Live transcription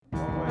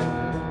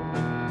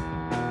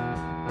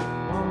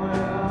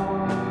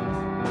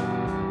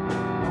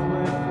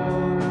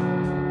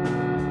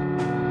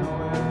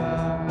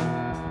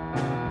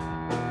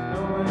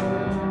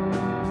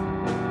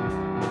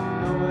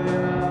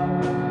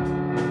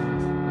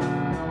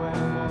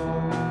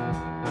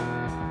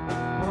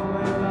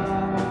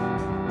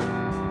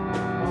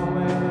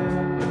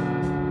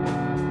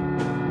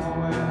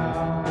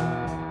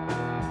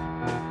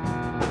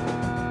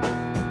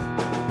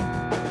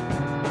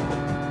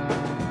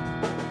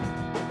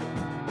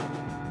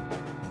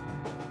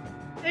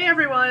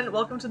everyone,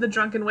 welcome to the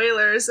Drunken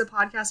Whalers, a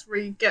podcast where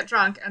we get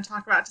drunk and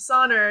talk about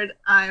Dishonored.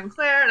 I'm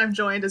Claire, and I'm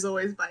joined as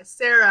always by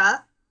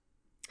Sarah.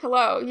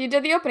 Hello, you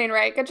did the opening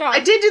right, good job. I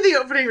did do the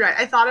opening right.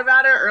 I thought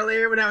about it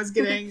earlier when I was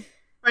getting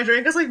my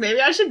drink. I was like,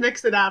 maybe I should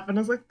mix it up, and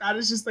I was like, that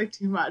is just like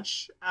too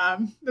much.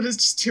 That is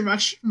just too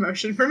much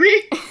emotion for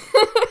me.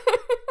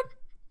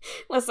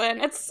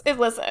 Listen, it's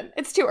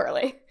too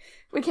early.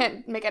 We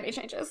can't make any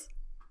changes.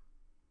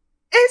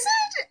 Is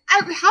it?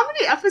 How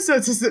many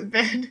episodes has it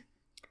been?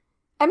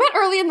 I meant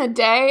early in the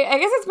day. I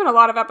guess it's been a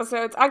lot of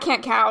episodes. I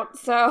can't count,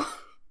 so...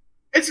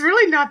 It's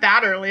really not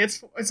that early.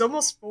 It's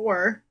almost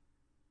 4.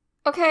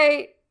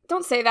 Okay,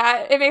 don't say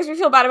that. It makes me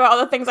feel bad about all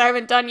the things I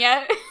haven't done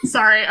yet.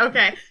 Sorry,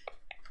 okay.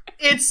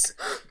 It's...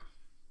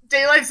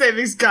 Daylight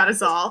savings got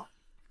us all.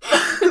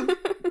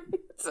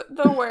 It's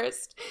the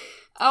worst.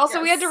 Also,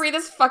 Yes. We had to read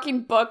this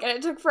fucking book, and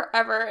it took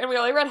forever, and we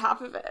only read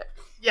half of it.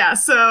 Yeah,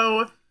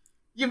 so...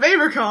 You may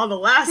recall the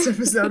last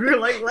episode, we were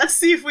like, let's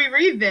see if we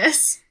read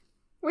this.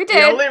 We did.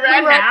 We only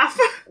read half.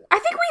 I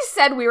think we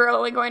said we were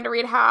only going to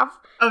read half.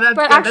 Oh, that's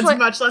but good. actually, that's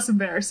much less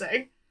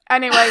embarrassing.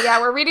 Anyway,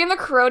 yeah, we're reading The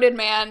Corroded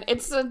Man.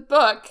 It's a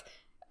book.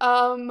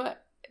 Yes.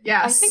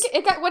 I think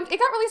it got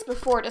released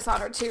before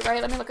Dishonored 2,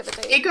 right? Let me look at the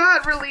date. It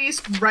got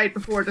released right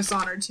before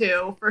Dishonored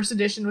 2. First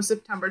edition was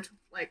September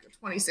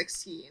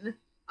 2016.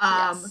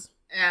 Yes.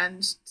 And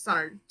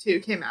Dishonored 2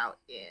 came out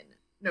in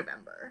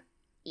November.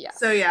 Yes.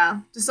 So yeah,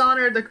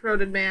 Dishonored, The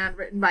Corroded Man,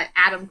 written by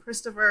Adam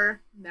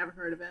Christopher. Never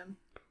heard of him.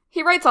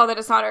 He writes all the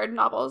Dishonored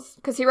novels,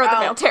 because he wrote The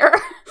Veiled Terror.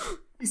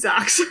 He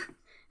sucks.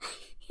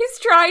 He's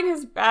trying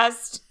his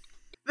best.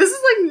 This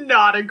is, like,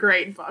 not a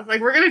great book.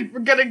 Like, we're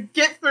gonna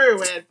get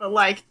through it, but,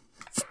 like...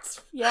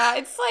 Yeah,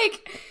 it's,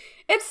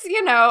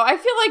 I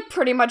feel like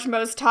pretty much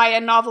most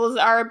tie-in novels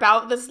are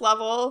about this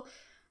level.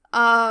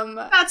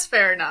 That's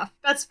fair enough.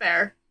 That's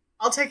fair.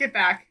 I'll take it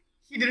back.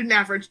 He did an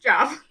average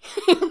job.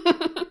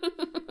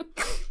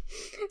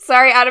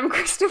 Sorry, Adam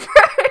Christopher,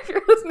 if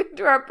you're listening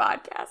to our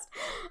podcast.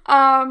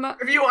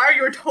 If you are,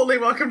 you're totally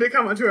welcome to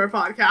come onto our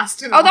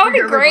podcast. And that would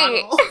be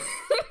great.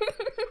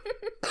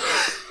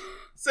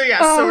 So yeah,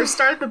 so we're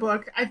starting the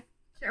book. I can't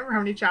remember how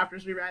many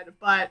chapters we read,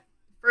 but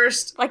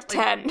first... Like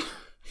 10.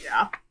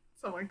 Yeah,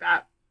 something like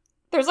that.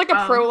 There's like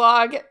a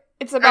prologue.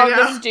 It's about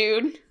this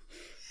dude.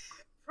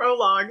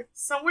 Prologue.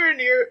 Somewhere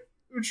near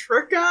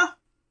Utruka,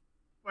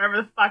 wherever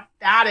the fuck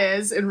that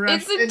is, in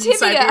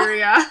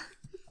Siberia.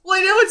 Well,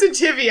 I know it's in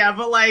Tivia,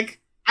 but, like,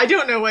 I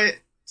don't know what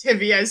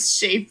Tivia's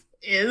shape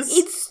is.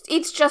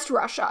 It's just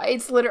Russia.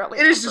 It's literally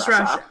just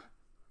Russia.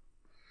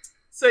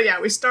 So,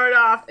 yeah, we start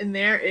off, and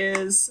there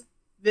is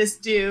this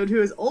dude who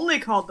is only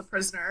called the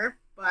Prisoner,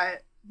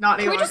 but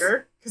not any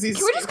longer. Can we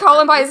just call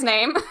him by his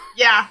name?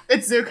 Yeah,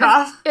 it's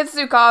Zukov. It's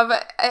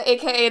Zukov,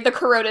 a.k.a. the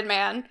Corroded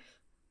Man.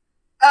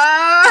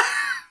 I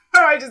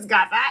just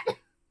got that.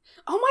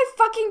 Oh my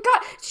fucking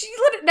god.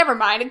 Never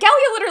mind.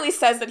 Gallia literally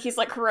says that he's,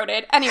 like,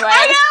 corroded. Anyway.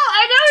 I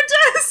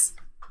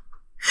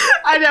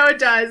know it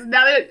does.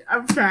 Now that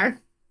okay.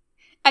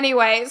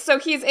 Anyway, so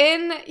he's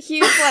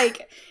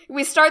like,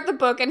 we start the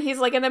book and he's,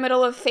 like, in the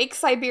middle of fake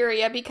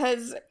Siberia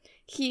because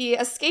he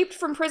escaped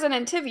from prison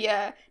in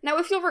Tivia. Now,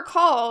 if you'll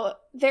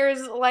recall, there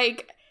was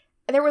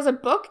a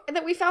book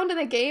that we found in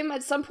a game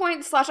at some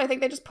point, / I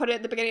think they just put it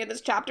at the beginning of this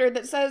chapter,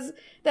 that says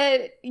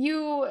that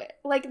you,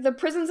 like, the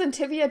prisons in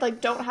Tivia, like,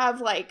 don't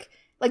have, like,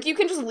 you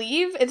can just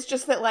leave. It's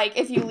just that, like,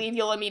 if you leave,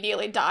 you'll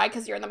immediately die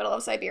because you're in the middle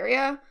of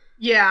Siberia.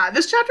 Yeah,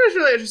 this chapter is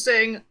really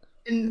interesting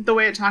in the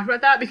way it talked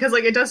about that, because,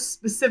 like, it does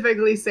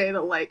specifically say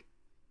that, like,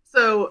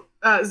 so,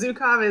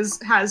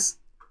 Zukov has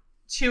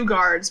 2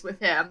 guards with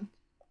him,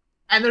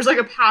 and there's, like,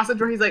 a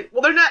passage where he's like,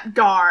 well, they're not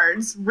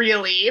guards,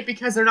 really,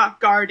 because they're not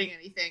guarding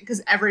anything,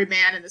 because every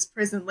man in this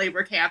prison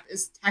labor camp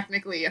is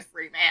technically a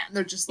free man.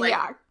 They're just, like,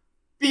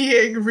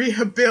 being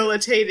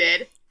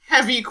rehabilitated.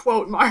 Heavy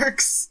quote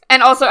marks.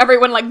 And also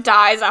everyone, like,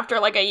 dies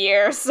after, like, a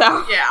year,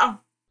 so... Yeah.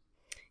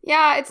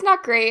 Yeah, it's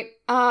not great.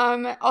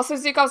 Also,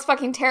 Zukov's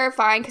fucking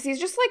terrifying, because he's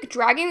just, like,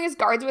 dragging his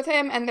guards with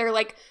him, and they're,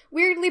 like,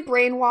 weirdly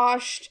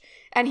brainwashed,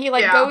 and he,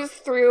 like, goes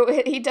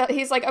through...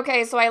 He's like,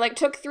 okay, so I, like,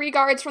 took 3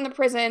 guards from the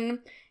prison,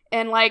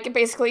 and, like,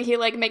 basically he,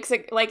 like, makes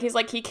it... Like, he's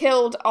like, he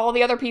killed all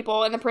the other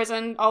people in the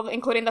prison,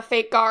 including the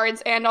fake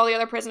guards and all the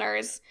other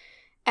prisoners.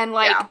 And,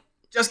 like... Yeah,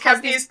 just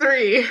kept these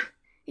 3.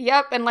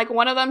 Yep, and, like,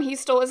 one of them, he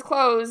stole his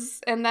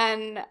clothes, and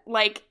then,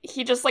 like,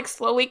 he just, like,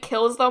 slowly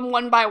kills them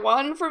one by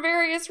one for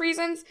various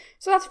reasons,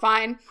 so that's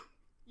fine.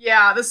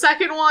 Yeah, the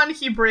second one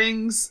he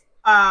brings,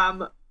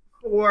 to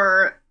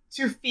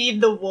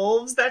feed the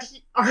wolves that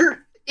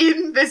are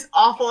in this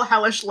awful,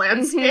 hellish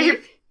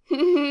landscape.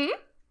 Mm-hmm.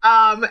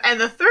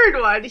 And the third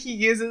one he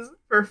uses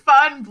for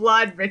fun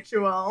blood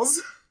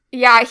rituals.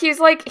 Yeah, he's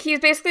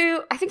basically,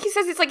 I think he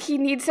says it's like he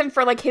needs him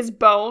for, like, his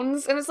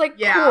bones, and it's like,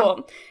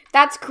 cool.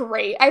 That's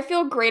great. I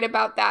feel great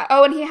about that.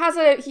 Oh, and he has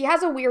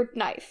a weird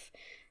knife.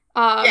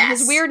 Yes.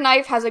 His weird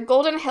knife has a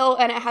golden hilt,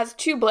 and it has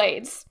 2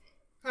 blades.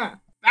 Huh.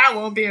 That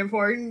won't be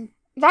important.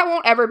 That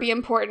won't ever be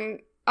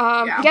important.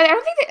 I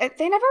don't think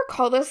they never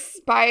call this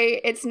by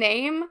its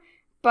name,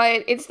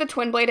 but it's the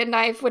twin-bladed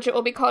knife, which it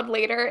will be called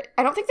later.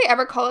 I don't think they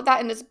ever call it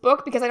that in this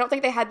book because I don't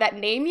think they had that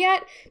name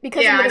yet.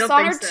 Because in the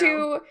Dishonored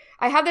 2,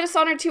 I have the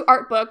Dishonored 2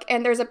 art book,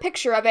 and there's a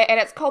picture of it, and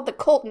it's called the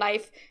Colt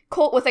knife,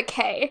 Colt with a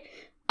K.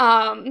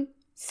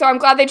 So I'm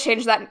glad they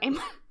changed that name.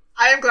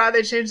 I am glad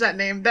they changed that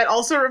name. That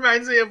also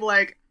reminds me of,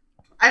 like,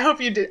 I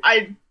hope you did.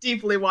 I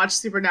deeply watched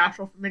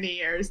Supernatural for many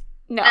years.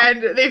 No.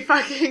 And they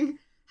fucking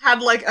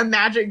had, like, a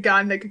magic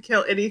gun that could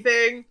kill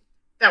anything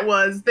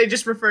they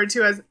just referred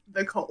to as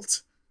the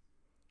Colt.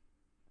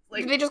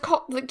 Like, they just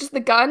call just the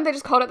gun? They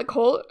just called it the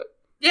Colt?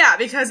 Yeah,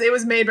 because it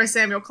was made by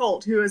Samuel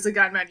Colt, who is a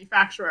gun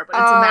manufacturer, but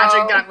it's a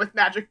magic gun with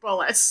magic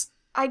bullets.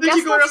 I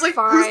guess that's like,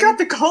 fine. Who's got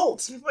the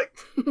Colt? I'm like,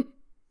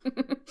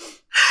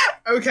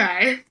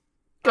 okay.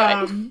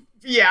 Good.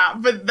 Yeah,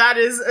 but that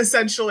is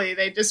essentially,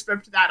 they just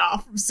ripped that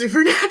off from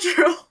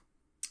Supernatural.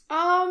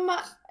 No,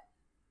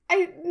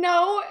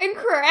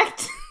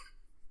 incorrect.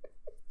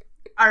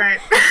 Alright.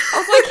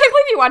 Also, I can't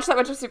believe you watched that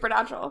much of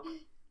Supernatural.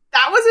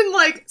 That was in,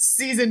 like,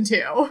 season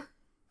 2.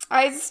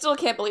 I still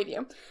can't believe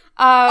you.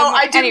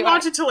 I didn't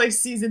watch it till, like,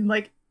 season,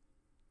 like,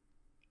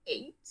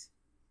 8.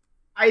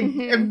 I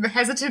am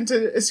hesitant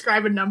to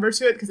ascribe a number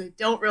to it because I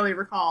don't really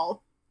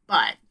recall,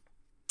 but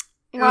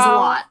it was a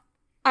lot.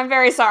 I'm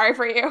very sorry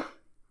for you.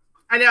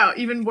 I know.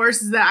 Even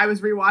worse is that I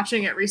was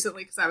rewatching it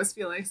recently because I was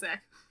feeling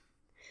sick.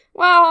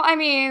 Well, I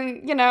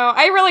mean, you know,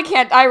 I really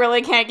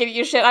can't give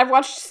you shit. I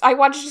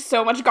watched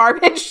so much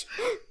garbage.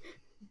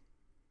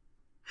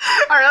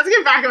 Alright, let's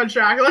get back on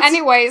track.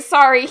 Anyway,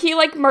 sorry, he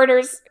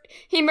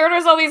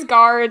murders all these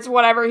guards,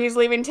 whatever, he's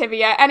leaving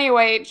Tivia.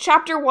 Anyway,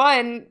 chapter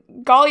 1,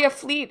 Galia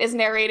Fleet is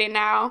narrating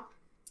now.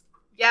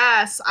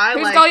 Yes,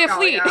 Who's Galia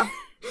Fleet?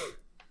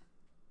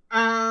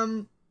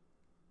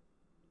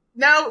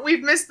 No,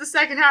 we've missed the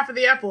second half of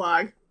the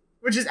epilogue,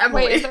 which is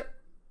Emily. Wait, is there...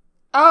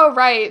 Oh,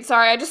 right.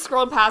 Sorry, I just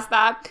scrolled past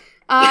that.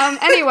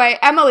 Anyway,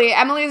 Emily.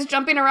 Emily is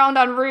jumping around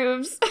on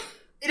roofs.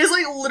 It is,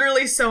 like,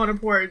 literally so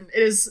unimportant.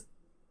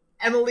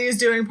 Emily is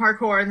doing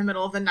parkour in the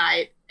middle of the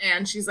night,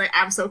 and she's like,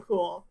 I'm so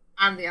cool.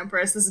 I'm the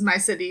Empress. This is my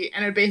city.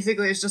 And it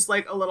basically is just,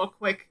 like, a little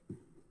quick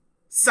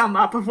sum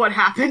up of what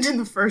happened in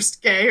the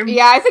first game.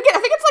 Yeah, I think it's,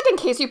 like, in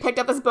case you picked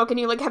up this book and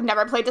you, like, have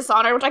never played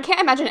Dishonored, which I can't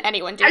imagine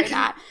anyone doing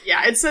that.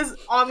 Yeah, it says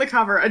on the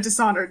cover, a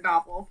Dishonored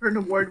novel for an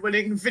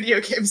award-winning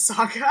video game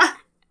saga.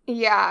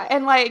 Yeah,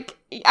 and, like,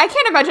 I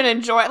can't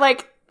imagine what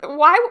kind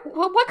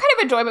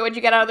of enjoyment would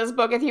you get out of this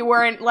book if you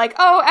weren't like,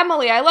 oh,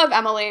 Emily, I love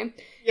Emily.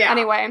 Yeah.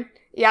 Anyway,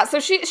 yeah, so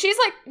she's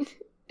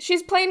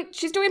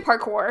doing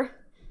parkour.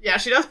 Yeah,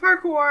 she does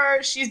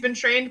parkour. She's been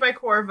trained by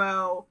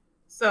Corvo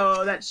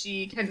so that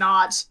she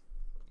cannot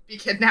be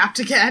kidnapped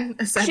again,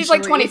 essentially. She's,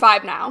 like,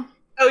 25 now.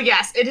 Oh,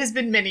 yes, it has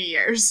been many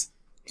years.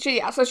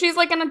 So she's,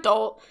 like, an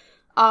adult.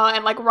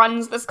 And, like,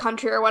 runs this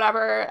country or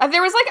whatever.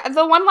 There was, like,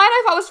 the one line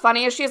I thought was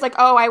funny is she's like,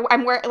 oh,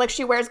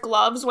 she wears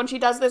gloves when she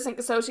does this,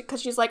 and so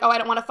because she's like, oh, I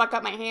don't want to fuck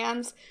up my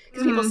hands,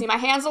 because people see my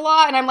hands a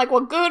lot, and I'm like,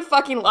 well, good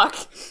fucking luck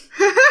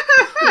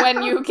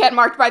when you get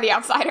marked by the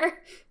outsider.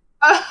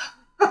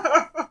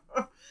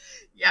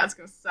 Yeah, it's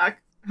gonna suck.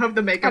 I hope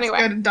the makeup's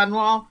good and done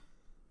well.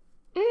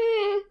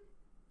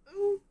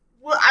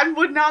 Well, I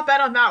would not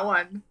bet on that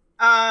one.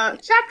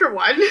 Chapter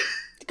 1.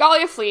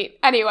 Galia Fleet.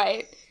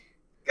 Anyway.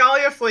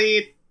 Galia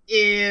Fleet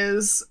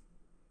is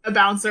a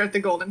bouncer at the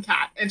Golden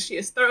Cat, and she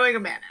is throwing a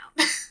man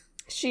out.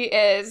 She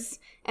is.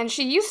 And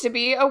she used to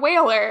be a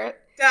whaler.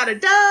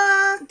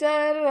 Da-da-da!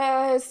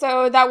 Da-da-da.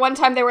 So that one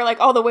time they were like,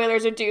 oh, the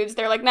whalers are dudes.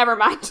 They're like, never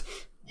mind.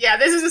 Yeah,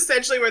 this is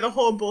essentially where the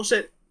whole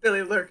bullshit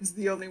Billy Lurk is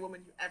the only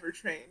woman you ever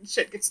trained.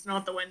 Shit gets thrown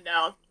out the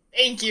window.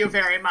 Thank you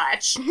very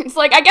much. It's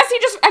like, I guess he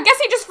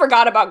just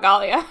forgot about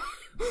Galia.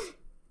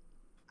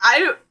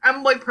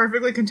 I'm, like,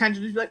 perfectly content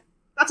to be like,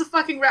 that's a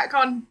fucking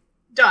retcon.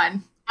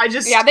 Done.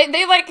 Yeah, they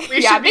do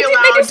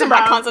some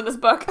retcons in this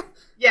book.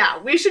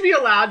 Yeah, we should be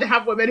allowed to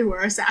have women who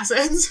are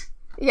assassins.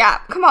 Yeah,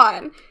 come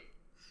on.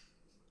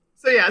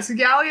 So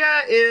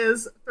Galia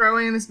is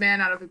throwing this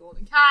man out of the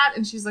Golden Cat,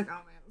 and she's like, oh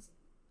man,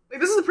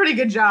 this is a pretty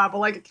good job, but,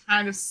 like, it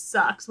kind of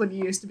sucks when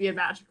you used to be a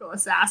magical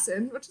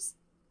assassin, which is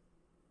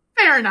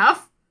fair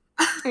enough.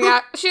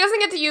 Yeah, she doesn't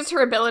get to use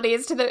her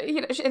abilities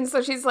and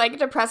so she's, like,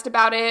 depressed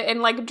about it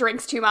and, like,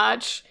 drinks too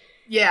much.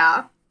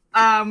 Yeah.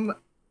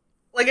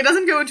 Like, it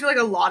doesn't go into, like,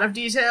 a lot of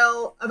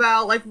detail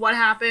about, like, what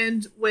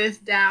happened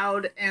with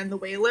Dowd and the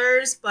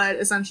Whalers, but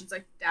essentially it's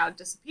like Dowd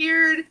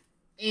disappeared,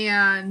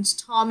 and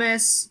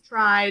Thomas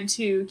tried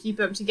to keep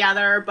them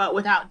together, but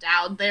without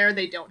Dowd there,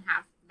 they don't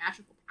have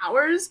magical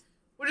powers,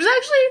 which is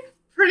actually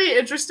pretty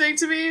interesting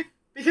to me,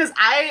 because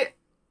I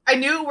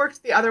knew it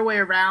worked the other way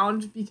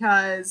around,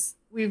 because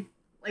we've,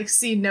 like,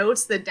 seen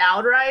notes that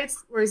Dowd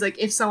writes, where he's like,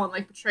 if someone,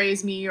 like,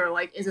 betrays me or,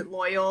 like, isn't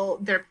loyal,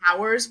 their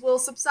powers will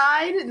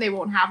subside, and they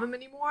won't have them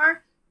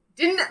anymore.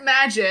 Didn't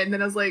imagine,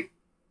 and I was like,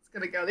 it's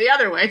gonna go the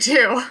other way,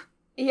 too.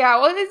 Yeah,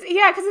 well,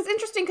 because it's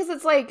interesting, because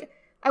it's, like,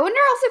 I wonder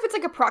also if it's,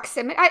 like, a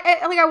proximity,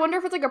 I wonder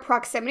if it's, like, a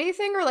proximity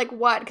thing, or, like,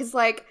 what, because,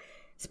 like,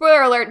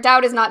 spoiler alert,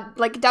 Dowd's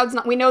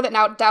not, we know that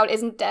now Dowd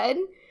isn't dead.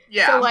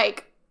 Yeah. So,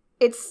 like,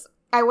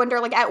 I wonder,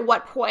 like, at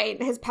what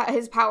point his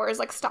powers,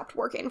 like, stopped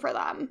working for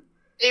them.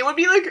 It would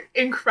be, like,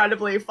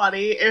 incredibly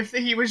funny if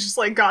he was just,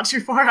 like, got too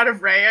far out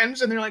of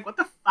range, and they're like, what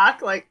the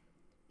fuck? Like,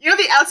 you know,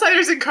 the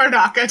Outsiders in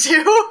Karnaka,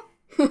 too?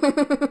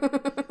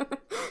 But,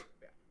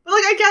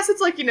 like, I guess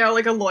it's, like, you know,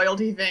 like, a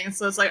loyalty thing,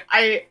 so it's, like,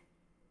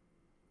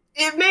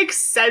 it makes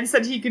sense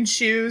that he can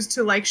choose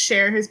to, like,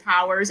 share his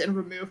powers and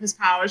remove his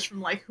powers from,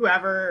 like,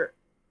 whoever,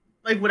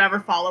 like, whatever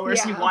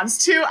followers he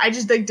wants to. I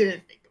just, like,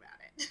 didn't think about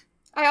it.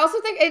 I also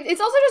think it's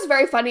also just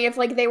very funny if,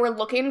 like, they were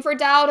looking for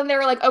Dowd and they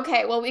were like,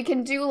 okay, well, we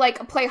can do,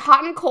 like, play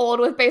hot and cold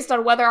with based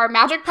on whether our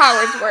magic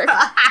powers work.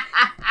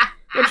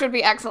 Which would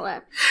be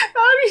excellent.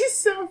 That would be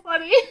so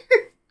funny.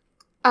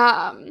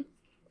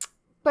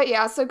 But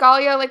yeah, so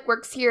Galia, like,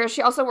 works here.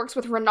 She also works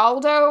with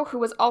Ronaldo, who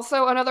was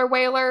also another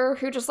whaler,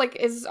 who just, like,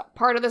 is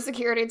part of the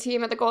security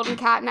team at the Golden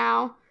Cat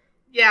now.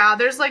 Yeah,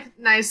 there's, like,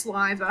 nice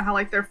lines about how,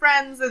 like, they're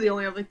friends, they're the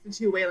only, like, the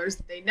two whalers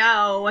that they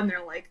know, and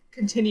they're, like,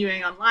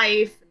 continuing on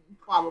life, and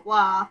blah, blah,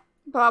 blah.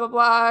 Blah, blah,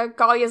 blah.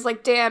 Galia's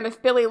like, damn,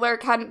 if Billy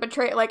Lurk hadn't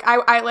betrayed, like,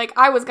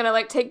 I was gonna,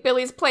 like, take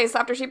Billy's place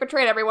after she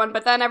betrayed everyone,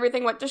 but then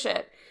everything went to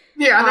shit.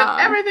 Yeah, then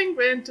everything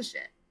went to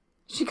shit.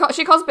 She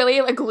calls Billy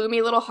a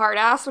gloomy little hard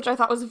ass, which I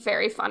thought was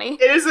very funny.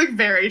 It is, like,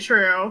 very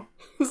true.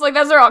 It's like,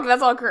 that's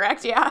all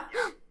correct, yeah.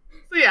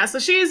 So yeah, so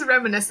she's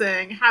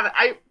reminiscing.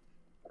 I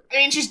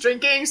mean, she's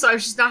drinking, so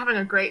she's not having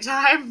a great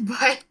time,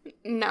 but...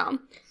 No.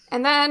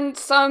 And then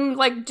some,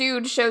 like,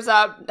 dude shows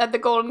up at the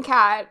Golden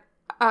Cat.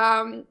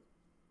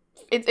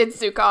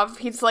 It's Zukov.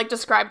 He's, like,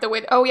 described the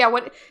way... Oh, yeah,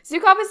 what...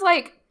 Zukov is,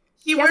 like...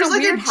 He wears,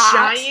 like, a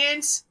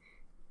giant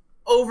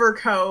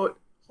overcoat.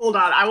 Hold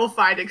on, I will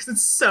find it, because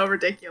it's so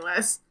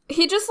ridiculous.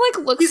 He just, like,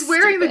 looks He's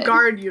wearing stupid. the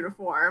guard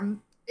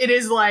uniform. It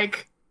is,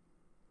 like,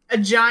 a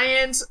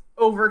giant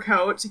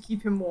overcoat to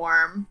keep him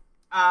warm.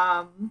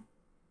 A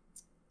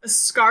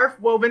scarf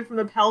woven from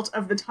the pelt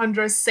of the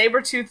tundra's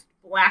saber-toothed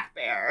black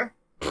bear.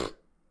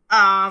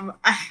 A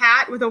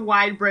hat with a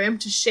wide brim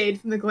to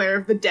shade from the glare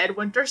of the dead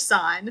winter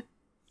sun.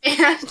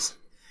 And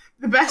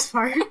the best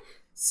part,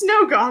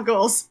 snow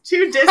goggles.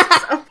 2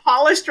 discs of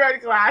polished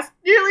red glass,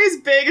 nearly as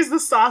big as the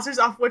saucers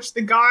off which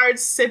the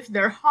guards sipped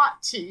their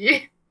hot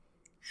tea.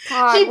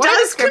 God, he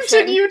does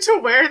continue to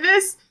wear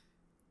this,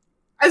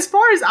 as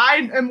far as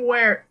I am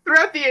aware,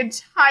 throughout the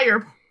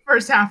entire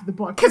first half of the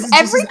book. Because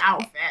it's his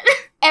outfit.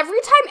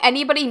 Every time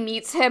anybody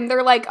meets him,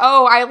 they're like,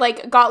 oh, I,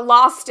 like, got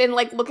lost in,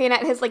 like, looking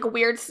at his, like,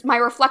 my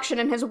reflection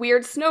in his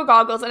weird snow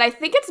goggles, and I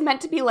think it's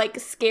meant to be, like,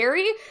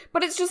 scary,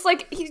 but it's just,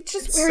 like, he's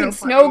just wearing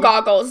snow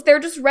goggles. They're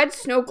just red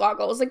snow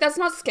goggles. Like, that's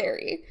not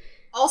scary.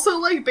 Also,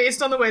 like,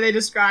 based on the way they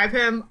describe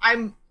him,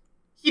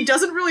 he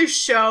doesn't really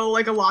show,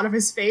 like, a lot of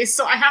his face,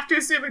 so I have to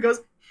assume it goes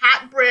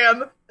hat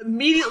brim,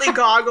 immediately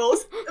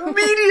goggles,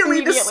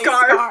 immediately the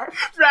scarf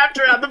wrapped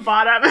around the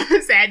bottom of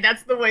his head.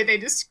 That's the way they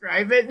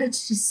describe it, and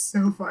it's just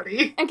so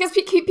funny. And because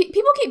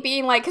people keep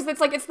being like, because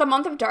it's like, it's the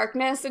month of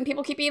darkness, and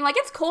people keep being like,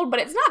 it's cold, but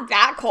it's not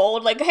that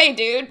cold. Like, hey,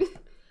 dude.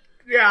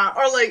 Yeah,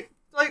 or like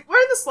we're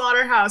in the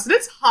slaughterhouse, and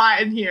it's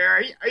hot in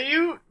here. Are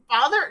you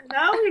bothered?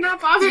 No, you're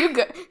not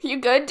bothered? You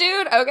good,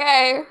 dude?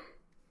 Okay.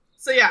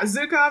 So yeah,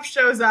 Zukov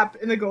shows up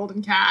in the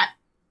Golden Cat,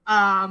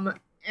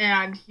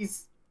 and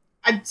he's...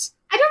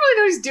 I don't really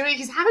know what he's doing.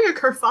 He's having a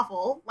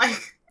kerfuffle.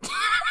 Like,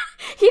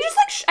 he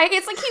just, like,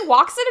 it's like he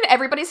walks in and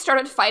everybody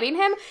started fighting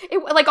him.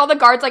 Like, all the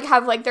guards, like,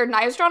 have, like, their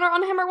knives drawn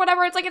on him or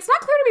whatever. It's like, it's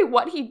not clear to me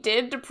what he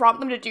did to prompt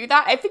them to do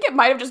that. I think it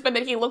might have just been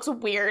that he looks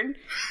weird.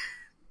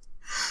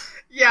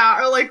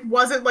 Yeah, or, like,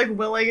 wasn't, like,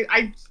 willing.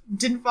 I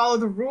didn't follow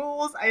the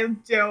rules. I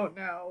don't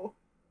know.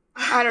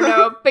 I don't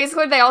know.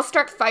 Basically, they all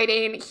start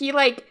fighting. He,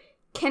 like...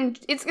 it's kind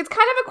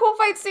of a cool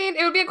fight scene.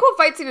 It would be a cool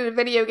fight scene in a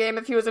video game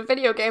if he was a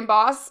video game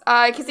boss,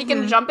 because he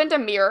can jump into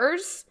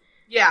mirrors.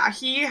 Yeah,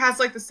 he has,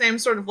 like, the same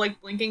sort of, like,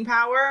 blinking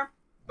power,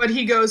 but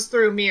he goes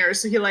through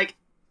mirrors, so he, like,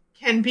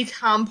 can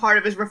become part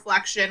of his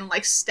reflection and,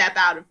 like, step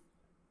out of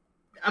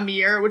a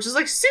mirror, which is,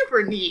 like,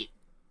 super neat.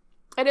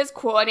 It is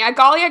cool, and yeah,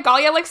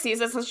 Galia, like, sees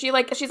this, and she's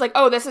like,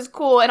 oh, this is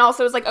cool, and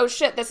also is like, oh,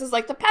 shit, this is,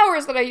 like, the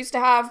powers that I used to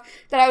have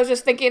that I was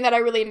just thinking that I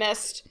really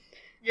missed.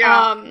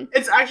 Yeah,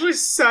 it's actually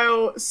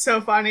so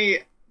funny,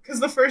 because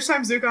the first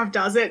time Zukov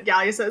does it,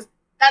 Galia says,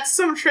 that's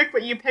some trick,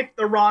 but you picked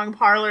the wrong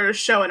parlor to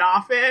show it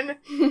off in.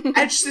 And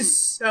it's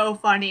just so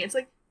funny. It's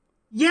like,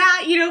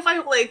 yeah, you know,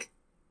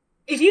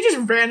 if you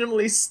just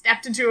randomly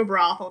stepped into a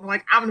brothel and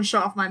like, I'm gonna show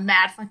off my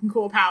mad fucking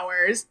cool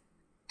powers,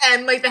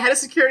 and, like, the head of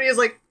security is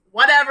like,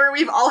 whatever,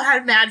 we've all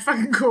had mad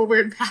fucking cool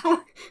weird powers.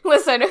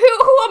 Listen,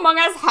 who among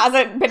us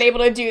hasn't been able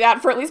to do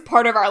that for at least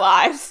part of our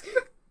lives?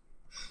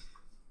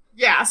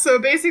 Yeah, so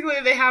basically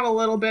they have a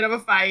little bit of a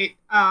fight.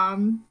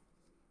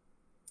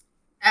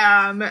 He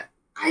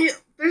has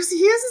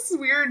this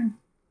weird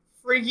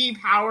freaky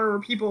power where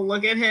people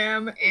look at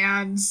him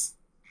and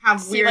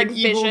have weird, like,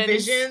 evil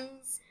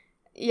visions.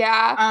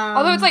 Yeah.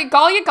 Although it's like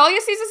Galia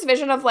sees this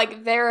vision of, like,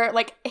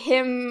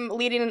 him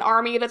leading an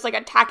army that's, like,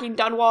 attacking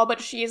Dunwall,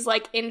 but she's,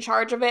 like, in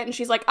charge of it, and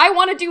she's like, I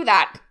want to do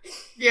that.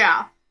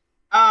 Yeah.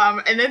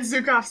 And then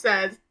Zukov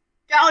says,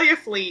 Galia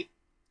Fleet,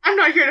 I'm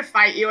not here to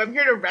fight you, I'm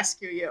here to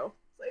rescue you.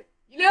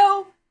 You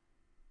know,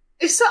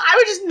 So I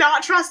would just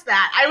not trust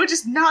that. I would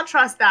just not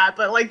trust that,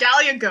 but, like,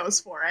 Gallia goes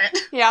for it.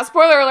 Yeah,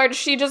 spoiler alert,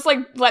 she just, like,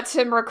 lets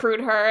him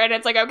recruit her, and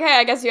it's like, okay,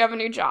 I guess you have a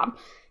new job.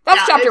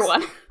 That's chapter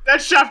 1.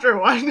 That's chapter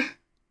 1.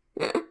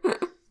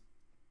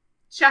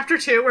 Chapter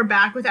 2, we're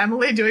back with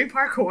Emily doing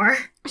parkour.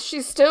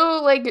 She's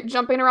still, like,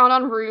 jumping around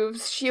on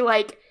roofs. She,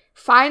 like,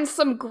 finds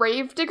some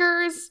grave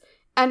diggers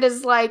and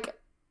is like,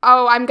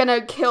 oh, I'm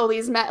gonna kill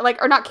these men.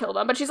 Like, or not kill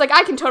them, but she's like,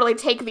 I can totally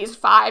take these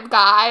 5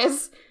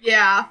 guys.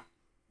 Yeah.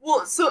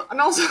 Well, so,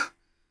 and also,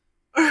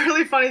 a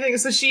really funny thing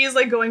is, so she's,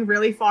 like, going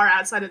really far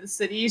outside of the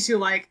city to,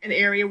 like, an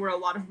area where a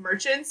lot of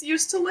merchants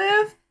used to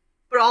live,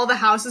 but all the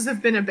houses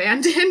have been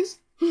abandoned.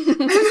 And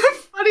the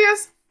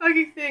funniest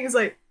fucking thing is,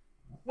 like,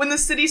 when the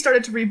city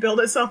started to rebuild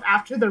itself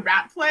after the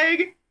rat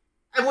plague,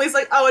 Emily's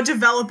like, oh, a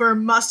developer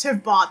must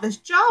have bought this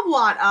job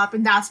lot up,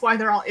 and that's why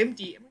they're all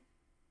empty. I'm like,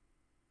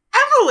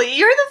 Emily,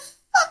 you're the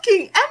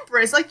fucking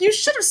Empress! Like, you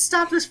should have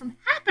stopped this from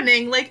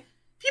happening. Like,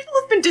 people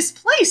have been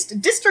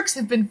displaced. Districts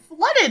have been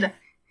flooded.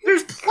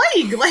 There's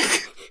plague.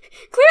 Like,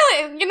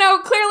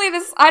 clearly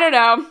this, I don't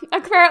know.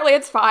 Apparently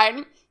it's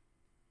fine.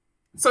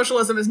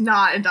 Socialism is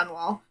not in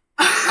Dunwall.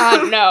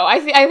 No,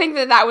 I think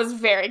that was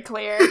very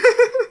clear.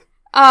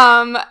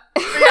 Yeah,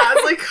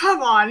 it's like,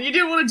 come on. You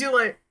didn't want to do,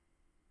 like,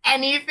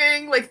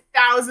 anything. Like,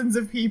 thousands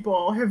of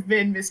people have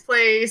been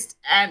misplaced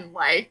and,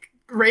 like,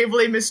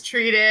 gravely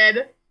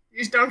mistreated. You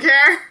just don't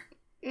care?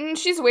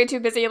 She's way too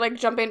busy, like,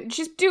 jumping.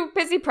 She's too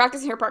busy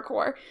practicing her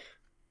parkour.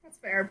 That's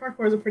fair.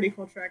 Parkour is a pretty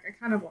cool trick. I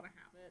kind of want to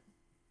have it.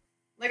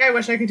 Like, I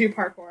wish I could do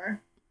parkour.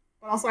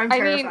 But also I'm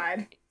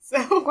terrified.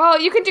 Well,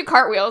 you can do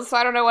cartwheels, so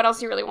I don't know what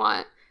else you really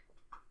want.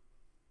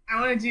 I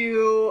want to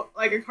do,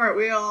 like, a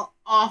cartwheel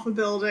off a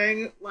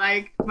building,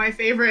 like my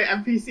favorite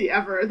NPC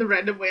ever, the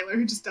random whaler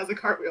who just does a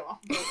cartwheel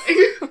off a building.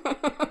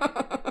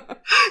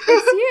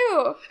 It's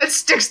you! It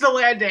sticks the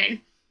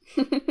landing!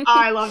 Oh,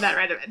 I love that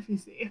random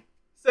NPC.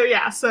 So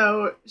yeah,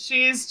 so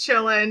she's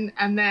chilling,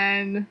 and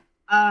then,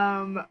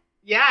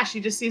 she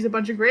just sees a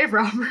bunch of grave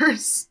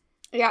robbers.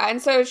 Yeah,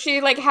 and so she,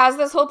 like, has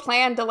this whole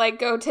plan to, like,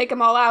 go take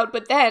them all out,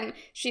 but then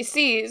she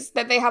sees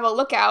that they have a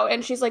lookout,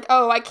 and she's like,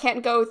 oh, I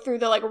can't go through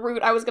the, like,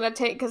 route I was gonna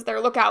take because their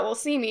lookout will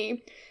see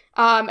me.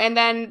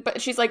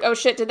 But she's like, oh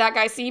shit, did that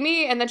guy see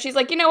me? And then she's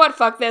like, you know what,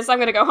 fuck this, I'm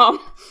gonna go home.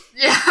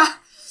 Yeah,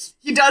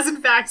 he does in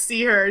fact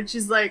see her, and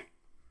she's like,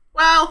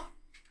 well,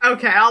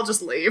 okay, I'll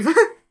just leave.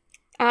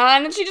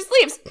 And then she just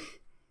leaves.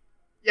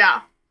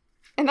 Yeah.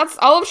 And that's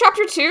all of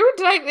chapter 2?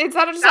 Is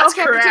that just all of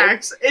chapter 2? That's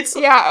correct. It's,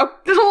 yeah.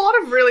 There's a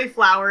lot of really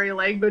flowery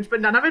language,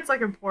 but none of it's,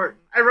 like, important.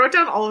 I wrote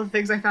down all of the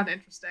things I found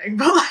interesting,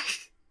 but,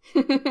 like...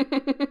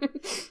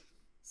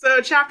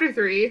 So, chapter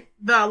 3,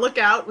 the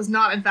lookout was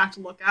not, in fact, a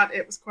lookout,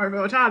 it was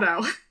Corvo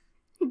Atano.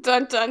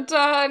 Dun dun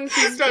dun.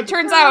 It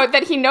turns out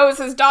that he knows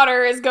his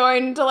daughter is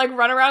going to, like,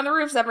 run around the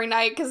roofs every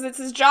night, because it's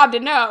his job to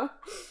know.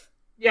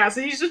 Yeah,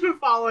 so he's just been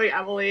following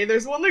Emily.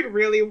 There's one, like,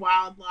 really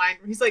wild line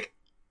where he's like,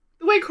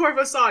 the way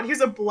Corvo saw it, he was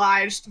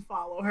obliged to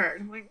follow her.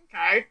 And I'm like,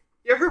 okay,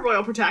 you're her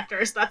royal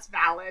protector, so that's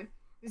valid.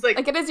 He's like,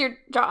 it is your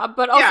job,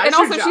 but also, and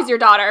also she's your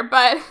daughter,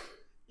 but...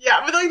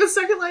 Yeah, but, like, the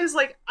second line is,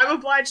 like, I'm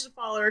obliged to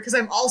follow her because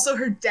I'm also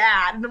her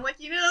dad. And I'm like,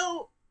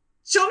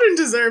 children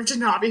deserve to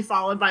not be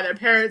followed by their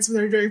parents when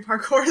they're doing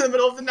parkour in the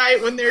middle of the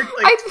night when they're,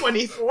 like,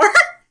 24.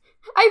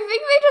 I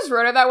think they just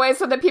wrote it that way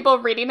so that people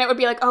reading it would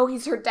be like, oh,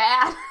 he's her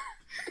dad.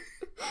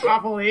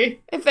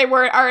 Probably. If they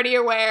weren't already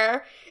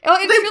aware. They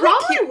really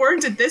probably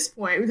weren't at this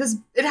point because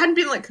it hadn't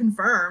been, like,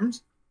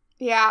 confirmed.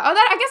 Yeah. Oh,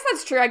 I guess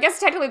that's true. I guess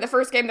technically the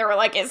first game they were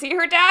like, is he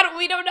her dad?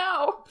 We don't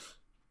know.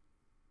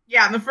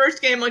 Yeah, in the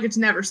first game, like, it's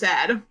never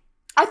said.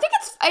 I think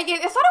I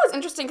thought it was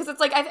interesting because it's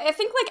like, I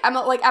think, like,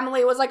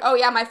 Emily was like, oh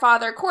yeah, my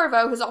father,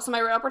 Corvo, who's also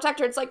my royal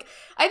protector. It's like,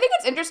 I think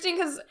it's interesting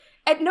because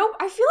I feel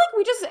like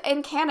we just,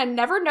 in canon,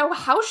 never know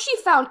how she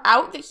found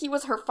out that he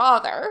was her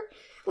father.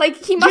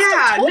 Like, he must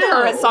have told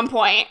her at some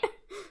point.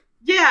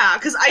 Yeah,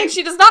 because And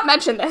she does not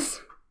mention this.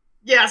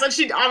 Yeah, so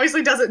she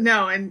obviously doesn't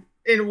know in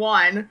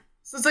 1.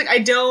 So it's like, I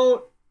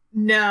don't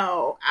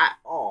know at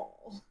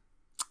all.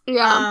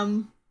 Yeah.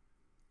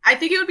 I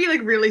think it would be,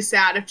 like, really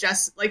sad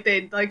if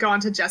they'd, like, go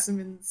onto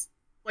Jessamyn's,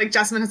 like,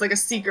 Jessamyn has, like, a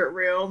secret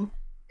room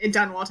in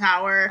Dunwall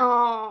Tower.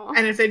 Oh.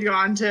 And if they'd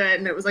gone to it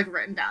and it was, like,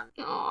 written down.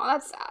 Oh,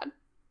 that's sad.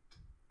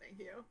 Thank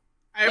you.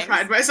 I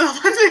pride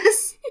myself on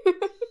this.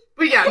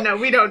 But yeah, no,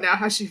 we don't know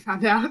how she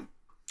found out.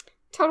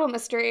 Total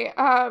mystery.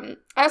 I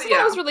also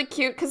thought it was really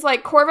cute because,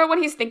 like, Corvo,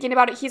 when he's thinking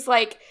about it, he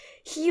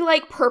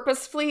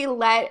purposefully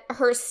let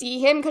her see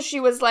him because he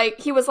was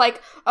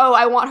like, oh,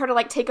 I want her to,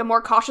 like, take a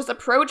more cautious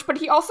approach, but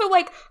he also,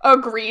 like,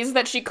 agrees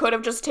that she could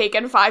have just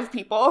taken 5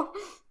 people.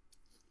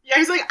 Yeah,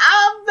 he's like,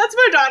 that's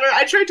my daughter.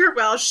 I trained her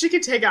well. She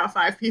could take out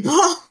 5 people.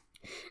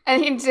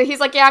 And he's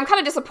like, yeah, I'm kind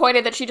of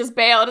disappointed that she just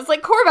bailed. It's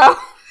like, Corvo.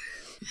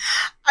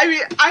 I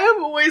mean, I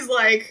am always,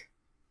 like,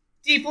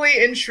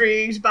 deeply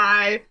intrigued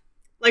by,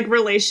 like,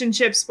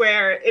 relationships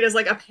where it is,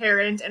 like, a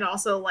parent and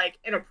also, like,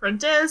 an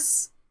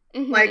apprentice.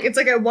 Mm-hmm. Like, it's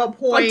like, at what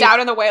point... Like, Down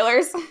in the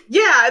Whalers?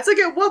 Yeah, it's like,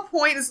 at what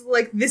point is,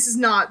 like, this is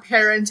not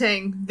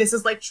parenting, this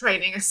is, like,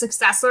 training a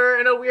successor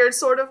in a weird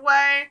sort of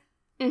way.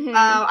 Mm-hmm.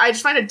 I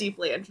just find it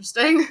deeply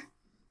interesting.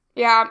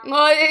 Yeah,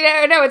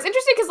 well, no, it's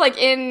interesting because, like,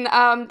 in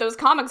those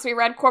comics we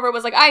read, Corvo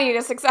was like, I need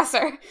a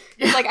successor.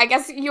 It's like, I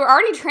guess you're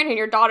already training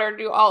your daughter to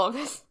do all of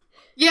this.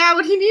 Yeah,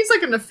 but he needs,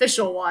 like, an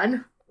official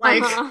one.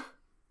 Like,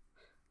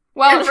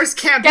 well, Empress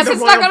can't be guess the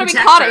it's royal not going to be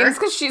protector. Cottings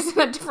because she's in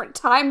a different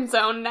time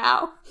zone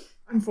now.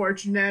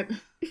 Unfortunate.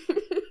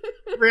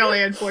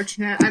 Really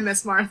unfortunate. I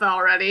miss Martha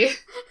already.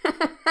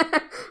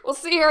 We'll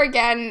see her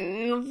again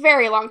in a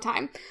very long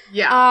time.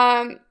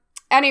 Yeah.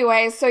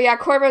 Anyway, so yeah,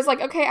 Corvo's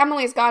like, okay,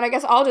 Emily's gone. I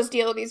guess I'll just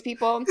deal with these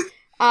people.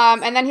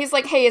 And then he's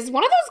like, hey, is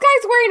one of those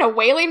guys wearing a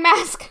whaling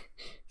mask?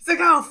 He's like,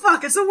 oh,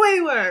 fuck, it's a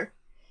whaler.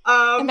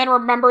 And then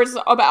remembers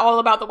all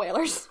about the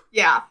whalers.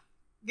 Yeah.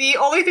 The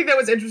only thing that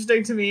was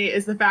interesting to me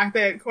is the fact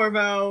that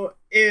Corvo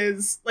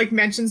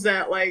mentions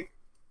that, like,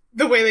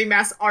 the whaling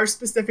masks are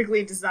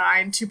specifically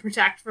designed to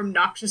protect from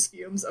noxious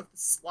fumes of the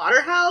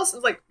slaughterhouse.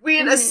 It's like, we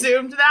had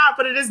assumed that,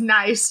 but it is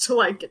nice to,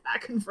 like, get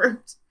that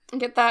confirmed.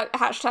 Get that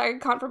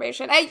hashtag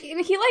confirmation.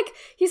 He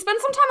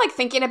spends some time, like,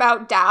 thinking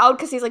about Dowd,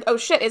 because he's like, oh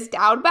shit, is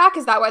Dowd back?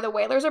 Is that why the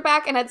whalers are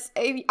back? And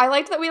I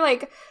liked that we,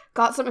 like,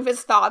 got some of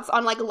his thoughts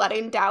on, like,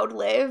 letting Dowd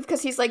live,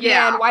 because he's like,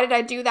 man, why did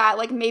I do that?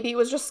 Like, maybe it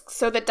was just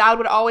so that Dowd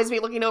would always be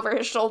looking over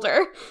his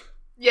shoulder.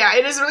 Yeah,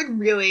 it is, like,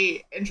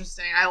 really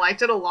interesting. I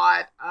liked it a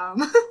lot.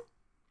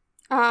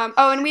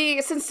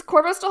 And since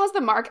Corvo still has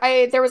the mark,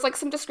 there was, like,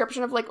 some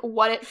description of, like,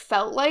 what it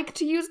felt like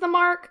to use the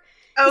mark.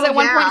 Because at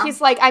one point he's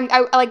like,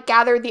 I like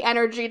gathered the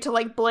energy to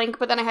like blink,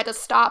 but then I had to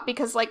stop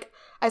because like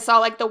I saw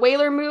like the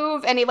whaler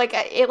move and it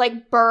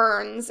like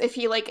burns if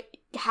he like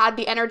had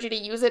the energy to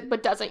use it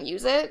but doesn't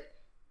use it.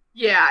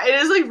 Yeah, it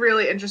is like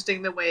really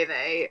interesting the way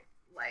they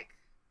like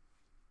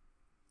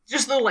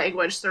just the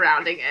language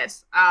surrounding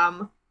it.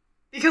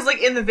 Because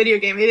like in the video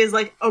game it is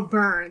like a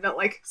burn that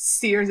like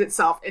sears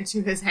itself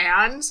into his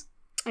hand.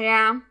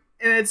 Yeah. And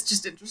it's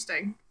just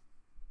interesting.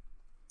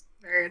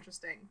 Very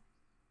interesting.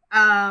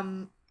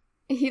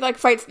 He, like,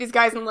 fights these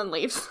guys and then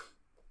leaves.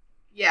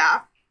 Yeah.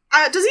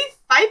 Does he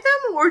fight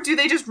them, or do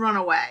they just run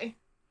away?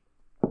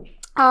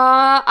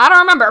 I don't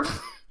remember.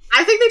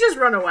 I think they just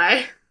run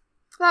away.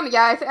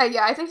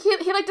 I think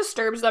he like,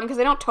 disturbs them, because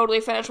they don't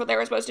totally finish what they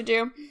were supposed to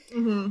do.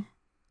 Mm-hmm.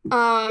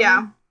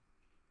 Yeah.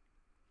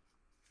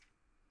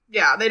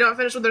 Yeah, they don't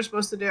finish what they're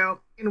supposed to do,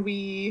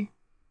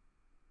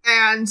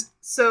 and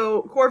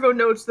so Corvo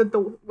notes that the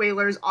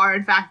whalers are,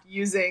 in fact,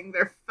 using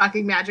their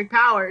fucking magic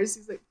powers.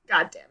 He's like,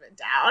 God damn it,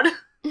 Dowd.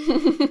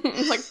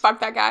 Like, fuck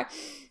that guy.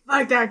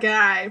 Fuck that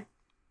guy.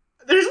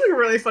 There's like a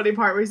really funny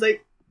part where he's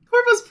like,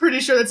 Corvo's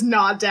pretty sure that's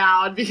not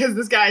Dowd because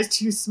this guy is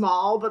too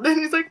small, but then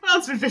he's like, well,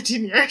 it's been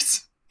 15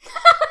 years.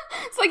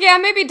 It's like, yeah,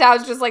 maybe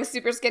Dowd's just like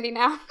super skinny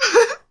now.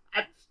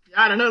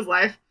 I don't know his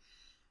life.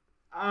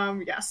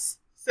 Yes.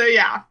 So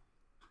yeah.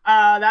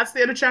 That's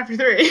the end of chapter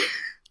 3.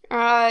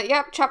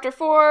 Yep, chapter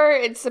 4,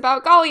 it's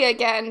about Galia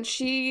again.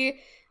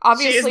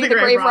 Obviously, the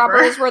grave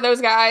robbers were those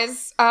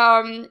guys,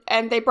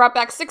 and they brought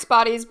back 6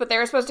 bodies, but they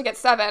were supposed to get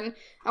 7.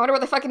 I wonder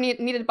what they fucking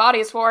needed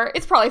bodies for.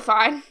 It's probably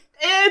fine.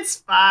 It's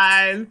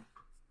fine.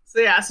 So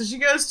yeah, so she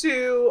goes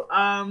to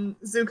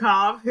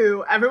Zukov,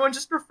 who everyone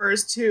just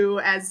refers to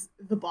as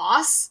the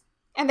boss.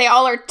 And they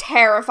all are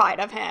terrified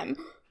of him.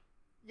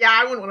 Yeah,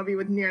 I wouldn't want to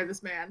be near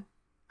this man.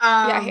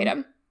 Yeah, I hate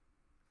him.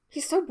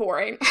 He's so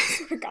boring. I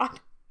swear to God.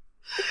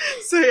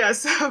 So yeah,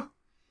 so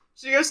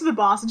she goes to the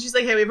boss, and she's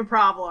like, hey, we have a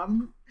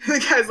problem. And the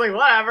guy's like,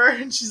 whatever.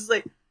 And she's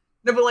like,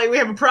 no, but like, we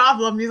have a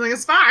problem. And he's like,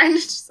 it's fine.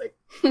 She's like,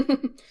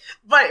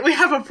 but we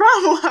have a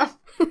problem.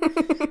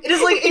 It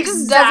is like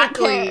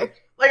exactly.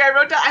 Like, I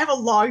wrote down, I have a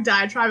long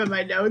diatribe in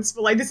my notes,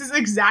 but like, this is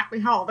exactly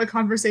how all the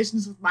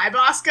conversations with my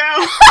boss go.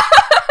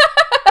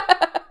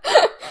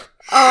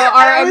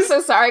 I'm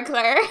so sorry,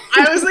 Claire.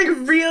 I was like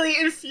really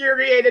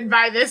infuriated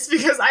by this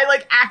because I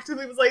like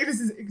actively was like, this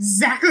is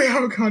exactly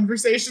how a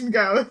conversation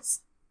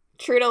goes.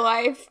 True to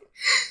life.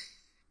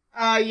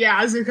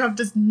 Yeah, Zukov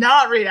does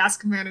not read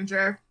Ask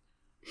Manager.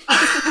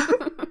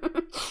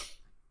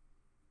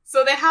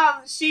 So they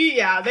have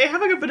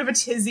like a bit of a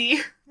tizzy.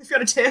 They've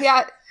got a tiff.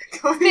 Yeah.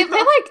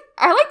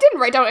 I didn't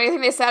write down anything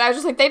they said. I was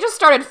just like, they just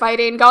started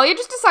fighting. Galia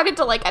just decided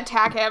to like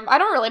attack him. I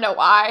don't really know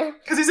why.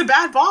 Because he's a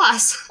bad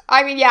boss.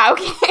 I mean, yeah,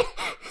 okay.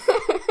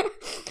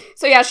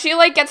 So yeah, she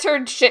like gets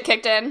her shit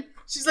kicked in.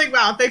 She's like,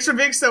 wow, thanks for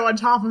being so on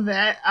top of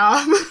it.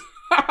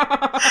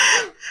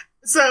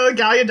 So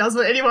Galia does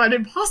what anyone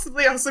and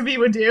possibly also me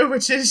would do,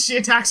 which is she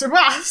attacks her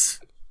boss.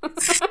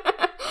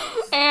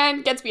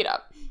 And gets beat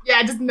up.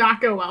 Yeah, it does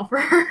not go well for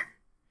her.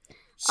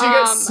 She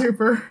gets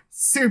super,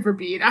 super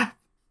beat up.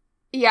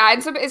 Yeah,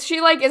 and so she,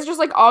 like, is just,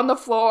 like, on the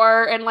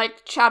floor and,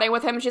 like, chatting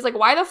with him, and she's like,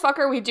 why the fuck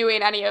are we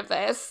doing any of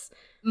this?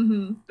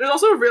 Mm-hmm. There's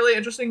also a really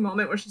interesting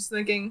moment where she's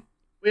thinking,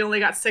 we only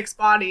got 6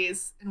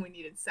 bodies, and we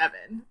needed 7.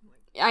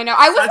 Like, I know.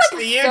 I was, sucks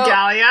like, to you,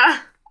 Galia.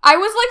 I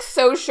was, like,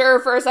 so sure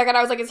for a second.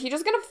 I was like, is he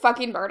just gonna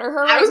fucking murder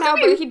her right now?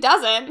 But he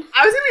doesn't.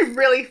 I was gonna be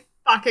really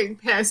fucking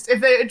pissed if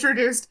they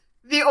introduced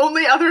the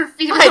only other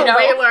female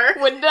whaler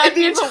in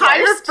the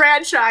entire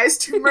franchise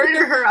to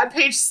murder her on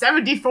page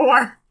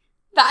 74.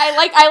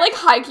 I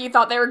high-key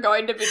thought they were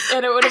going to be,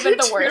 and it would have been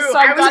the worst, so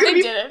I'm glad they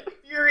didn't.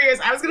 furious.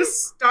 I was gonna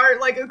start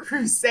like a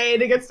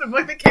crusade against a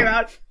book that came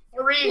out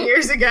 3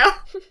 years ago.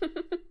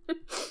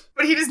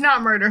 But he does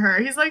not murder her.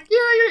 He's like,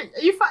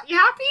 yeah, you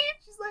happy?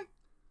 She's like,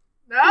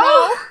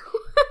 no.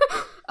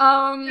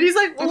 And he's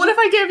like, well, what if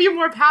I gave you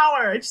more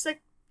power? And she's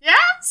like, yeah,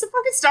 it's a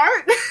fucking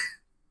start.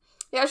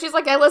 Yeah, she's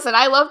like, hey, listen,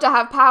 I love to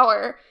have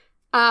power.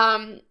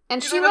 And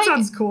she that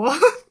sounds cool.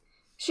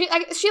 He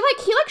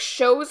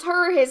shows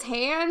her his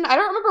hand. I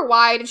don't remember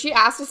why. Did she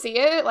ask to see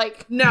it?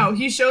 Like, no,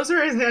 he shows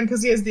her his hand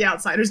because he has the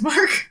outsider's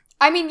mark.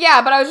 I mean,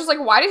 yeah, but I was just like,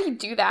 why did he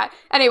do that?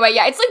 Anyway,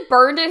 yeah, it's like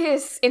burned into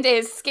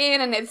his skin,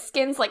 and his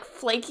skin's like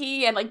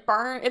flaky and like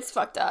burnt. It's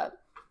fucked up.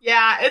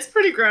 Yeah, it's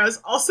pretty gross.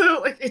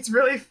 Also, like, it's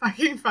really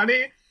fucking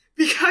funny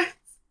because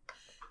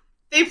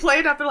they play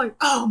it up. They're like,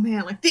 oh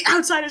man, like the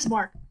outsider's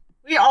mark.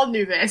 We all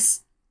knew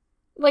this.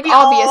 Like, we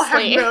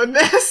obviously, all have known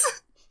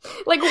this.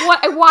 Like,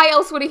 what? Why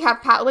else would he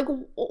have power? Like,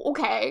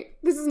 okay,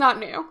 this is not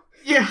new.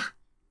 Yeah.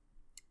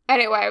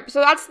 Anyway,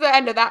 so that's the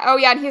end of that. Oh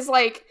yeah, and she's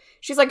like,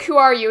 who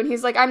are you? And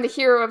he's like, I'm the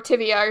hero of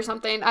Tivia or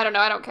something. I don't know.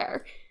 I don't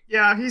care.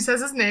 Yeah, he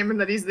says his name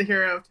and that he's the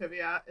hero of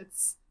Tivia.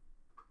 It's,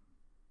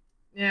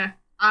 yeah.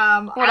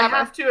 Whatever. I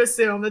have to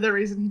assume that the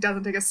reason he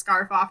doesn't take a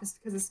scarf off is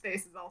because his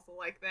face is also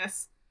like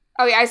this.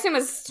 Oh yeah, I assume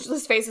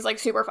his face is like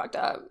super fucked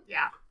up.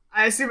 Yeah,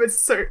 I assume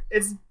it's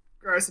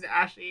gross and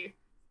ashy.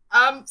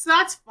 So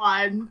that's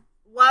fun.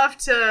 Love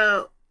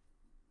to.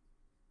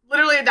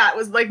 Literally, that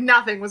was like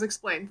nothing was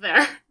explained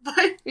there.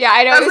 But yeah,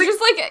 I know. It was like,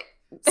 just like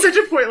such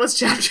a pointless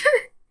chapter.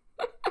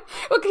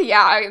 Okay,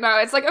 yeah, I know.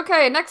 It's like,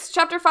 okay, next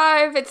chapter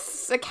 5.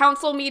 It's a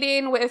council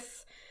meeting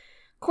with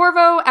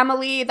Corvo,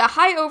 Emily, the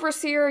High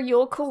Overseer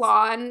Yul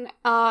Kalan,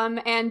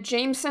 and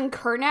Jameson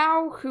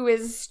Kurnow, who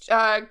is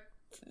the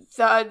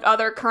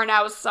other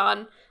Kurnow's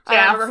son. I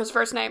don't remember his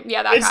first name.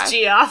 Yeah, that guy. It's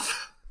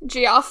Geoff.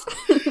 Geoff.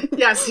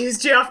 Yes, he's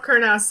Geoff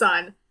Kurnow's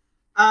son.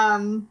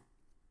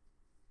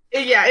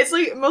 Yeah, it's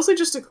like mostly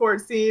just a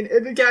court scene.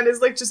 And again, it's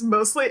like just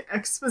mostly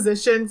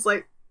expositions.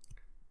 Like,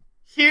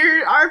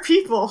 here are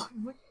people.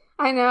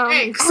 I know.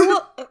 Thanks.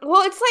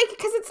 Well, it's like,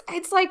 because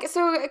it's like,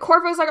 so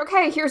Corvo's like,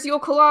 okay, here's Yul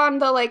Kalan,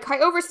 the like High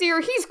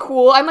Overseer. He's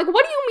cool. I'm like,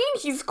 what do you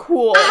mean he's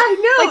cool?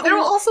 I know. Like, They're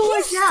also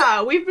like,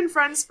 yeah, we've been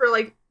friends for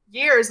like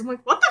years. I'm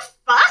like, what the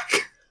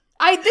fuck?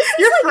 This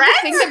is the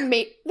thing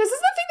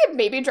that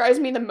maybe drives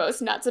me the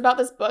most nuts about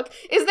this book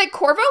is that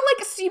Corvo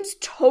like seems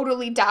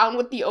totally down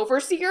with the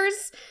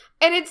overseers,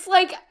 and it's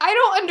like, I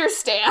don't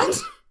understand.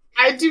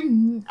 I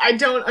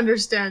don't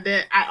understand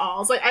it at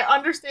all. It's like, I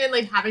understand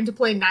like having to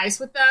play nice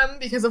with them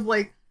because of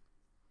like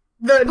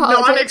the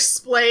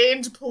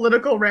non-explained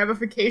political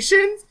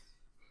ramifications,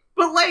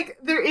 but like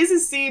there is a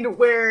scene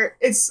where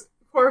it's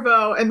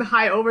Corvo and the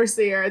High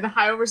Overseer, and the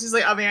High Overseer's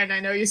like, oh man, I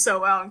know you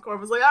so well, and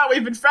Corvo's like, oh,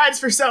 we've been friends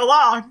for so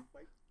long.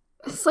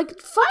 It's like,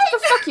 fuck the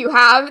fuck you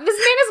have. This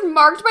man is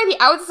marked by the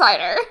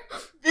outsider.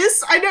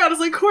 I know, it's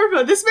like,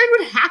 Corvo, this man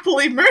would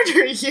happily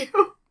murder you.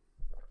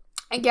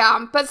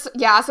 Yeah, but,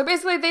 yeah, so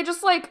basically they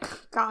just,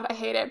 like, God, I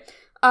hate it.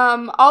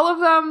 All of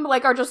them,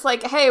 like, are just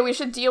like, hey, we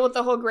should deal with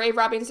the whole grave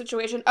robbing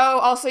situation. Oh,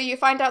 also, you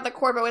find out that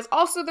Corvo is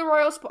also the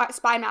royal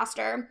spy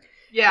master.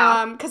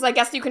 Yeah. Because I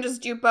guess you can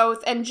just do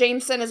both, and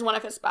Jameson is one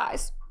of his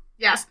spies.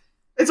 Yes.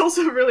 It's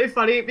also really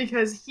funny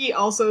because he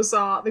also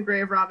saw the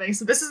grave robbing.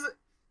 So this is...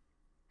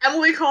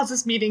 Emily calls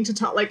this meeting to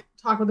talk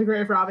about the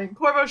grave robbing.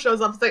 Corvo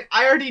shows up. It's like,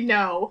 I already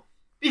know.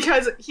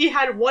 Because he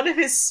had one of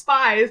his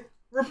spies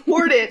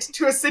report it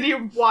to a City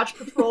Watch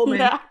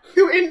patrolman,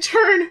 who in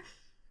turn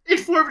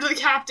informed the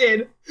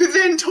captain, who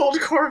then told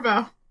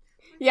Corvo.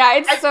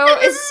 Yeah,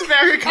 it's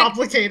very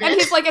complicated. And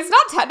he's like, it's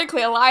not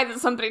technically a lie that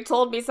somebody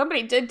told me.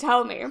 Somebody did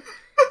tell me.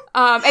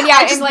 And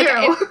yeah,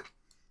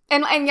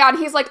 and yeah, and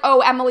he's like,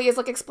 oh, Emily is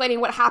like explaining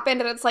what happened,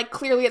 and it's like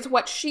clearly it's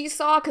what she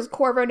saw because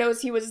Corvo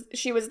knows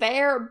she was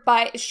there,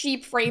 but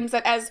she frames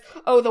it as,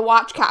 oh, the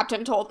watch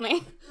captain told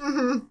me.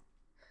 Mm-hmm.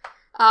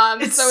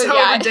 It's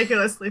so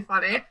ridiculously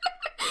funny.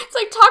 It's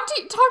like talk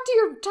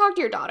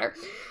to your daughter.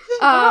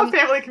 About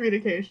family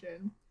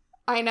communication.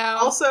 I know.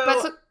 Also,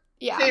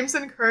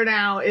 Jameson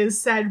Kurnow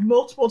is said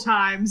multiple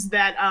times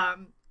that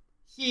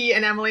he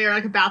and Emily are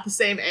like about the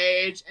same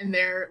age, and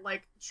they're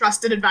like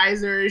trusted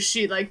advisors.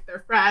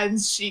 They're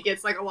friends. She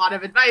gets like a lot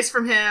of advice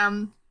from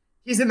him.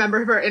 He's a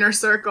member of her inner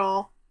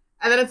circle.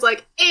 And then it's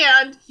like,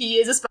 and he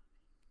is a spy.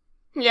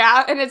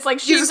 Yeah, and it's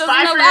like, she doesn't know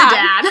for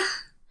that. Your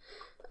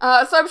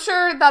dad. So I'm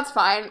sure that's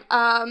fine.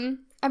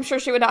 I'm sure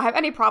she would not have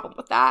any problem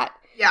with that.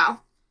 Yeah.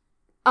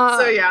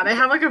 So yeah, they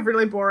have like a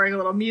really boring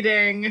little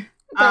meeting.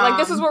 They're like,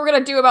 this is what we're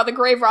gonna do about the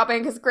grave robbing,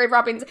 because grave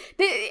robbing's...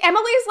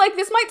 Emily's like,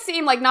 this might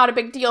seem like not a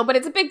big deal, but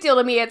it's a big deal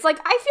to me. It's like,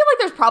 I feel like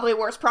there's probably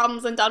worse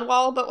problems than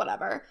Dunwall, but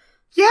whatever.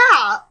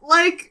 Yeah,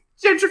 like,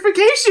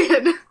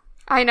 gentrification.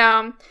 I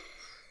know.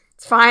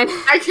 It's fine.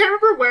 I can't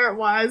remember where it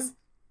was,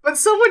 but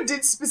someone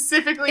did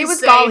specifically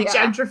say Gallia.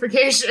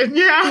 Gentrification,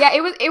 yeah. Yeah,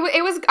 it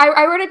was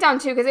I wrote it down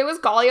too, because it was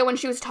Gallia when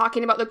she was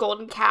talking about the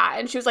Golden Cat,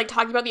 and she was like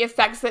talking about the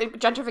effects that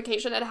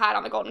gentrification had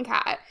on the Golden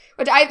Cat.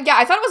 Which I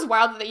thought it was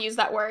wild that they used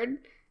that word.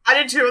 I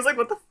did too. I was like,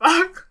 what the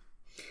fuck?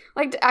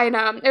 Like, I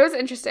know. It was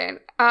interesting.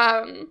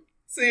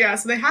 So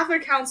they have their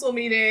council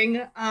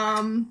meeting.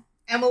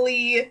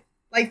 Emily,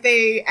 like,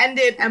 they end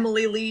it,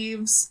 Emily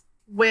leaves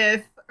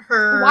with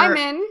her...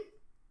 Wyman.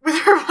 With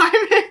her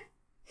Wyman.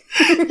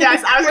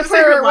 Yes, I was going to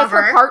say her lover.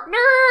 With her partner,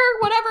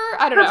 whatever?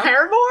 I don't know. Her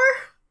paramour?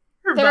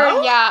 Her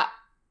beau? Yeah.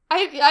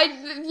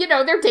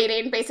 They're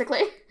dating,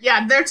 basically.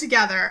 Yeah, they're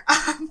together.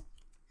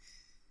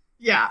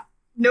 Yeah.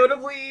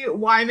 Notably,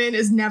 Wyman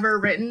is never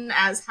written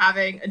as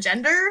having a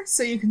gender,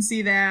 so you can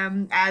see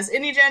them as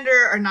any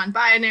gender or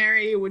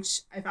non-binary,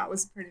 which I thought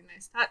was a pretty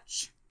nice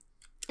touch.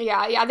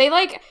 Yeah, they,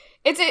 like...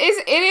 It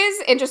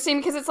is interesting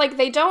because it's like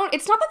it's not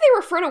that they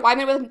refer to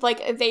Wyman with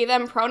like they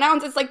them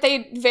pronouns, it's like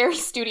they very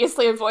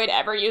studiously avoid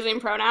ever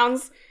using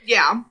pronouns.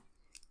 Yeah.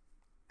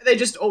 They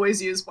just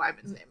always use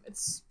Wyman's name.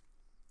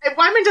 And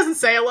Wyman doesn't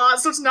say a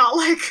lot, so it's not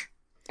like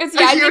a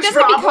huge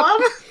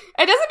problem.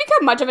 It doesn't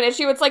become much of an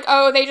issue. It's like,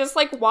 oh, they just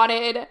like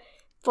wanted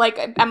like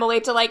Emily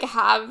to like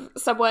have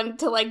someone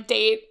to like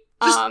date.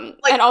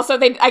 And also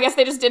I guess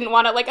they just didn't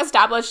want to like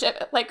establish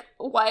it, like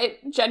what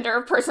gender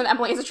of person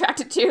Emily is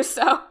attracted to,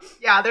 so.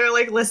 Yeah, they're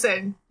like,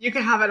 listen, you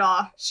can have it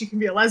all. She can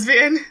be a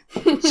lesbian,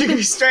 she can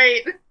be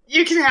straight,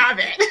 you can have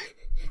it.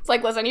 It's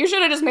like, listen, you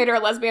should have just made her a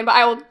lesbian, but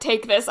I will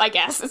take this, I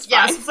guess. It's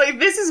fine. Yes, it's like,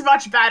 this is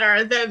much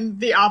better than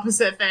the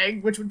opposite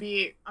thing, which would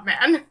be a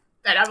man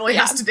that Emily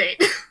has to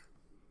date.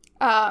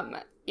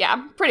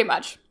 Yeah, pretty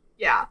much.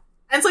 Yeah.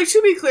 And it's like,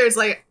 to be clear, it's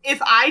like,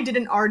 if I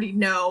didn't already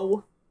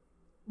know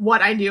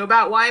what I knew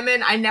about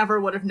Wyman, I never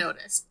would have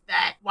noticed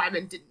that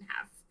Wyman didn't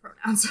have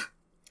pronouns.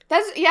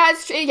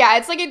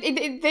 It's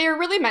like they're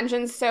really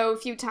mentioned so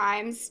few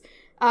times.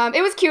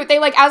 It was cute. They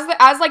like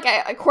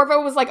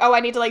Corvo was like, oh, I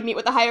need to like meet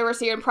with the High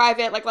Overseer in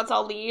private. Like, let's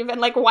all leave.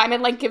 And like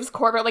Wyman like gives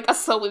Corvo like a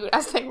salute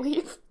as they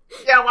leave.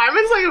 Yeah,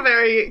 Wyman's like a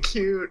very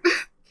cute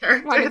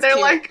character. Wyman's they're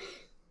cute. Like,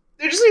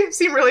 they just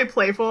seem really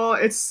playful.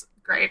 It's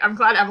great. I'm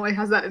glad Emily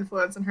has that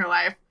influence in her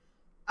life.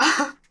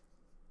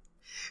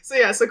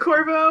 So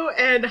Corvo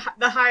and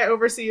the High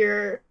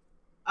Overseer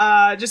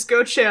just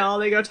go chill.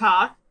 They go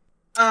talk.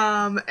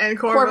 And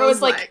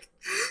Corvo's like...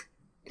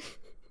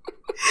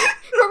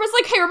 Corvo's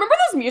like, hey, remember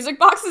those music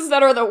boxes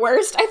that are the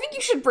worst? I think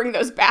you should bring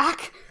those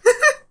back.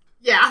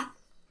 Yeah.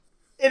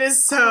 It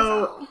is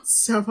so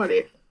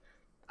funny.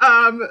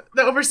 The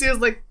Overseer's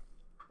like,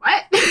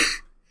 what?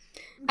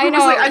 I know.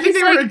 Like, I think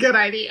they were a good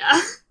idea.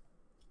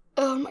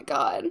 Oh my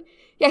god.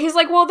 Yeah, he's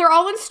like, well, they're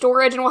all in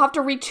storage and we'll have to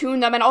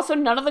retune them, and also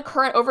none of the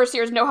current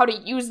overseers know how to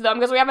use them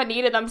because we haven't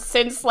needed them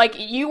since, like,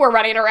 you were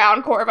running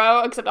around,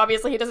 Corvo, except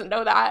obviously he doesn't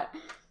know that.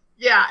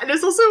 Yeah, and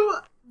it's also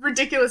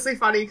ridiculously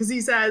funny because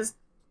he says,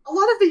 a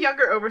lot of the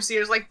younger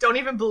overseers, like, don't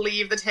even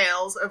believe the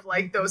tales of,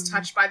 like, those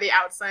touched by the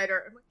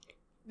outsider. I'm like,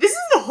 this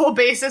is the whole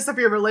basis of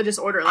your religious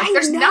order. Like,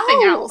 there's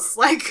nothing else.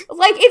 Like,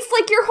 it's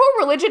like your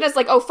whole religion is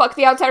like, oh, fuck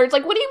the outsider. It's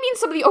like, what do you mean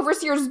some of the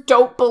overseers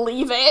don't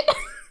believe it?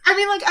 I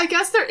mean, like, I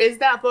guess there is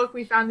that book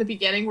we found in the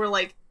beginning where,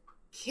 like,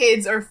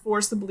 kids are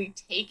forcibly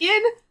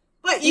taken,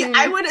 but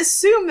I would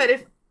assume that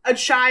if a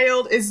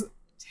child is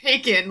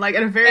taken, like,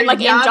 at a very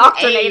young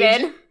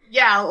indoctrinated age,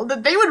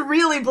 that they would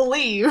really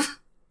believe.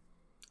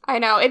 I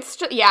know, it's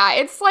just,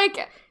 it's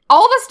like,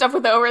 all the stuff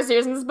with the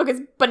overseers in this book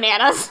is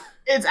bananas.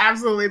 It's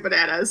absolutely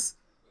bananas.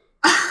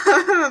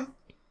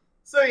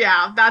 So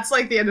that's,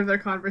 like, the end of their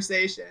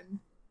conversation.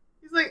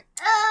 He's like,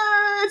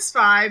 it's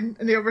fine,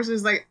 and the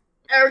overseer's like,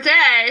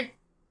 okay.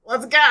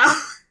 Let's go.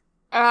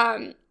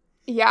 And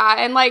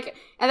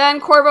then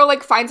Corvo,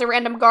 like, finds a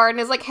random guard and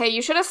is like, hey,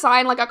 you should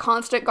assign, like, a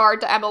constant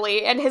guard to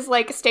Emily. And his,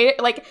 like,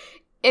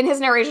 in his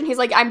narration, he's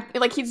like,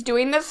 he's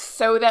doing this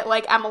so that,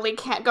 like, Emily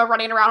can't go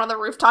running around on the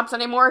rooftops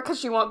anymore because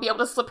she won't be able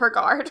to slip her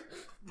guard.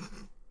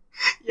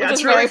 Yeah,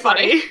 it's really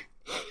funny.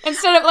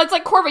 Instead of, it's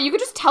like, Corvo, you could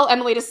just tell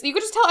Emily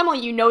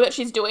you know that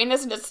she's doing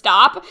this and to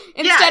stop.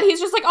 Instead, he's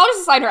just like, I'll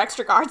just assign her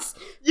extra guards.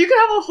 You could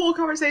have a whole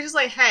conversation just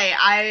like, hey,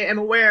 I am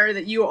aware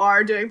that you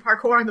are doing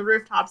parkour on the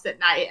rooftops at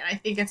night, and I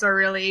think it's a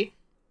really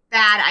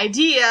bad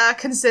idea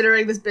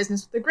considering this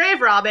business with the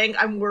grave robbing.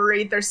 I'm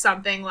worried there's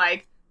something,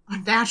 like,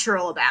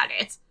 unnatural about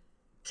it.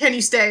 Can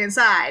you stay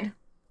inside?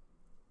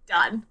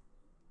 Done.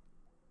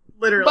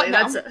 Literally, no.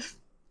 That's it.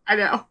 I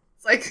know.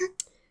 It's like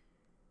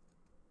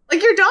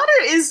your daughter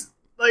is,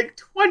 like,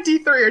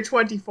 23 or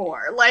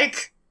 24.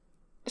 Like,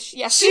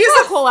 she's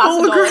a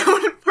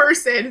full-grown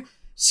person.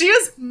 She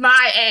is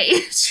my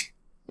age.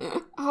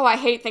 Oh, I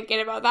hate thinking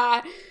about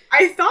that.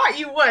 I thought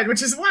you would,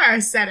 which is why I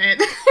said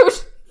it.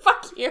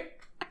 Fuck you.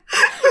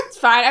 It's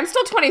fine. I'm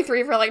still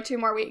 23 for, like, 2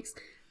 more weeks.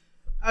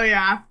 Oh,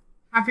 yeah.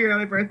 Happy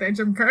early birthday,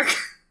 Jim Kirk.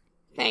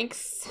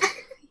 Thanks.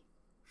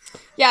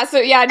 Not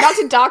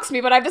to dox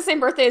me, but I have the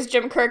same birthday as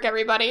Jim Kirk,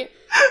 everybody.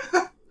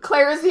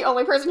 Claire is the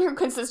only person who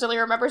consistently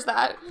remembers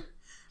that.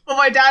 Well,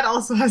 my dad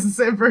also has the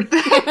same birthday.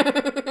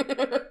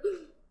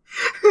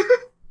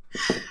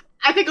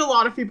 I think a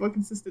lot of people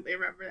consistently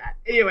remember that.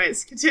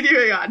 Anyways,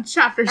 continuing on.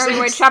 Chapter 6.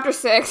 Anyway, Chapter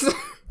 6.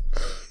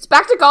 It's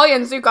back to Galia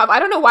and Zukov. I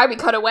don't know why we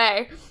cut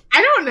away.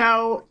 I don't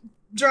know.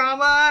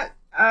 Drama.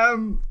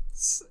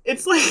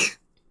 It's like...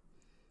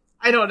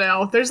 I don't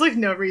know. There's, like,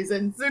 no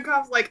reason.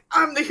 Zukov's like,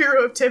 I'm the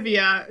hero of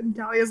Tivia. And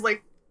Galia's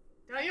like,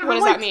 Don't you What have,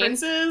 does like, that mean?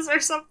 princes or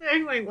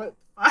something? Like, what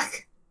the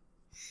fuck?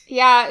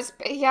 Yeah,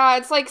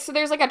 it's like, so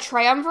there's like a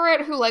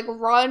triumvirate who like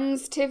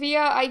runs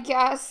Tivia, I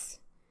guess.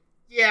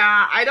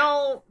 Yeah, I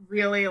don't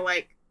really,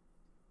 like,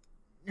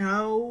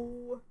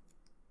 know,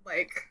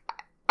 like...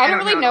 I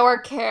don't really know or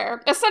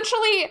care.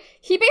 Essentially,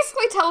 he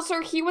basically tells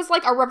her he was,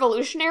 like, a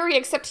revolutionary,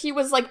 except he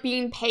was, like,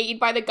 being paid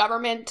by the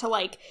government to,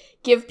 like,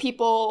 give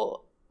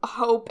people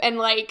hope and,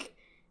 like,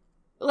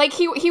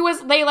 he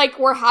was, they, like,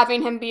 were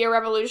having him be a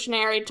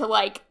revolutionary to,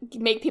 like,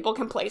 make people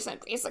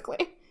complacent,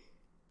 basically.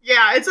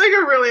 Yeah, it's, like,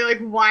 a really,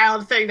 like,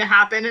 wild thing to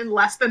happen in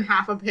less than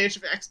half a page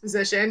of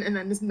exposition, and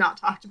then is not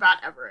talked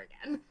about ever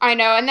again. I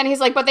know, and then he's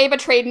like, but they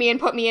betrayed me and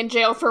put me in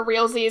jail for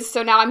realsies,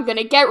 so now I'm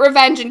gonna get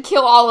revenge and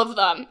kill all of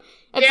them.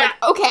 It's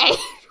like, okay,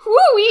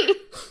 woo-wee.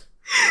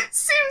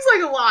 Seems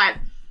like a lot.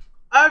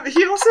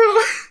 He also...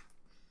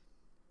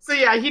 So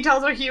yeah, he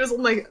tells her he was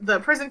in, like, the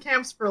prison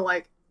camps for,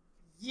 like,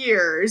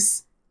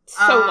 years.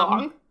 So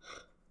long.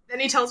 Then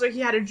he tells her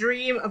he had a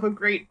dream of a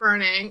great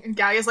burning, and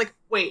Gallia's like,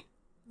 wait,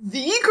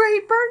 the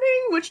great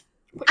burning? Which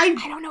I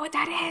don't know what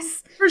that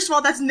is. First of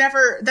all, that's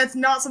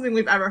not something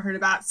we've ever heard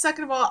about.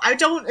 Second of all, I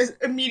don't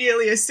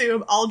immediately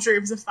assume all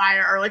dreams of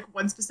fire are, like,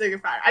 one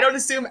specific fire. I don't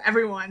assume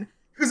everyone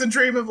who's a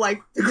dream of,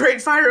 like, the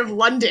Great Fire of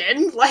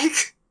London,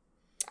 like...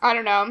 I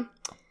don't know.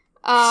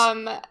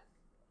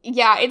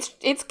 Yeah, it's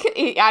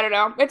I don't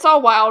know. It's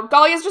all wild.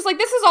 Gallia's just like,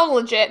 this is all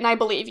legit, and I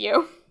believe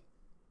you.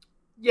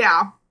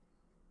 Yeah.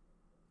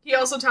 He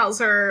also tells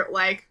her,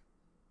 like,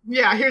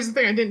 yeah, here's the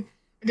thing I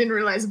didn't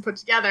realize and put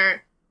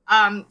together.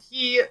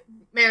 He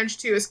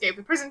managed to escape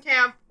the prison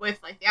camp with,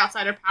 like, the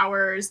outsider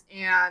powers,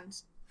 and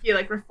he,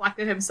 like,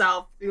 reflected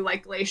himself through,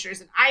 like,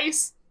 glaciers and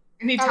ice,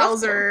 and he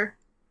tells her...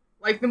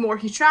 Like, the more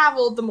he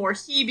traveled, the more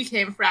he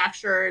became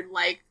fractured,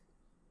 like,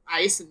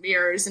 ice and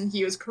mirrors, and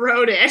he was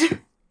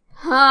corroded.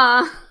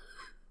 Huh.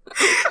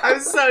 I'm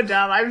so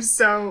dumb. I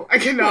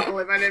cannot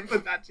believe I didn't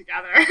put that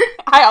together.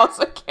 I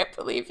also can't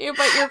believe you,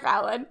 but you're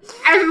valid.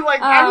 I'm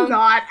like, I'm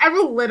not. I'm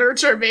a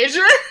literature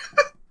major.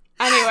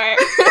 Anyway.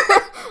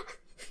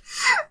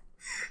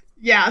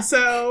 Yeah,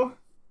 so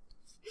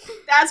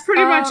that's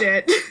pretty much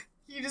it.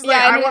 He just, like,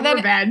 I want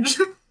revenge.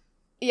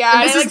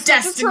 Yeah. And this is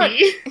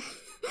destiny.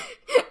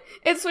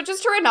 It switches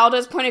to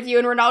Ronaldo's point of view,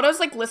 and Ronaldo's,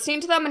 like, listening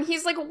to them, and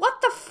he's like,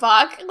 what the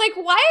fuck? Like,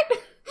 what?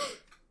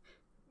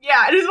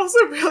 Yeah, it is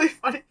also really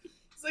funny.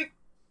 It's like,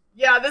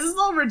 yeah, this is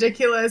all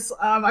ridiculous.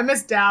 I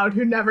miss Dowd,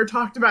 who never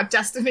talked about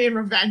destiny and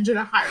revenge and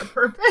a higher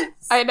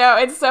purpose. I know,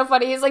 it's so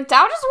funny. He's like,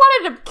 Dowd just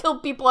wanted to kill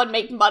people and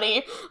make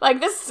money. Like,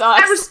 this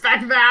sucks. I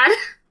respect that.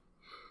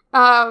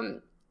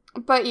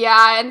 But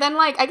yeah, and then,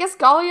 like, I guess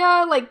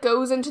Gallia, like,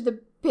 goes into the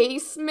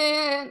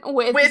basement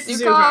with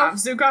Zukov.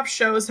 Zukov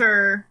shows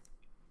her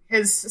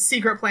his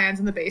secret plans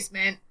in the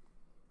basement.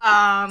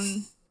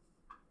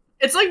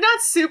 It's, like,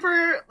 not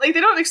super... Like,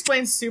 they don't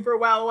explain super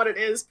well what it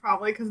is,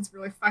 probably because it's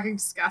really fucking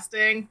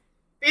disgusting.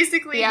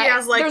 Basically, he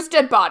has, like... There's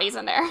dead bodies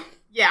in there.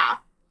 Yeah.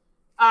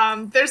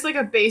 There's, like,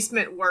 a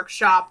basement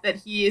workshop that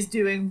he is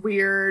doing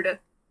weird,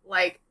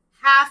 like,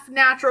 half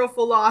natural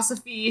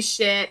philosophy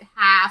shit,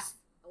 half,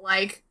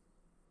 like,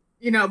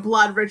 you know,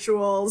 blood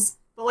rituals.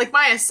 But, like,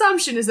 my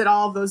assumption is that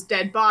all of those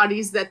dead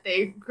bodies that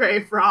they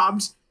grave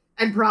robbed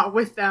and brought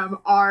with them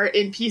are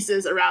in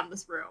pieces around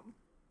this room.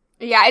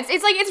 Yeah, it's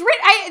like, it's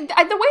written,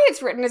 the way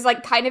it's written is,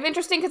 like, kind of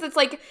interesting, because it's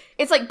like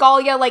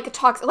Gallia, like,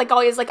 talks, like,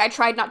 Gallia's like, I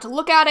tried not to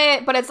look at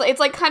it, but it's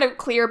like, kind of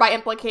clear by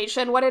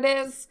implication what it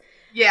is.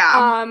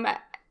 Yeah.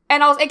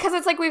 And also, because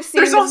it's like, we've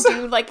seen this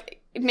dude, like,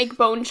 make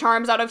bone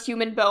charms out of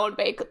human bone,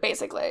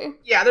 basically.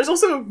 Yeah, there's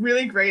also a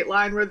really great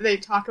line where they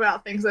talk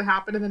about things that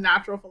happen in the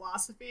natural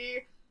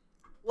philosophy,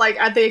 like,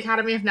 at the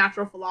Academy of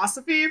Natural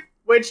Philosophy,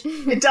 which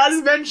it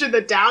does mention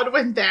that Dowd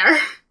went there.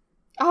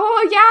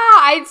 Oh,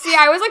 yeah,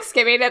 I was, like,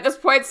 skimming at this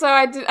point, so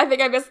I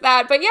think I missed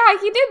that. But yeah,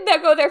 he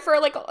did go there for,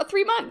 like,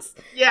 3 months.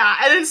 Yeah,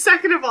 and then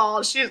second of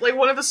all, she's, like,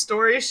 one of the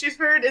stories she's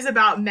heard is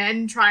about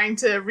men trying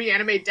to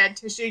reanimate dead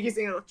tissue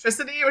using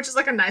electricity, which is,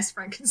 like, a nice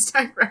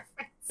Frankenstein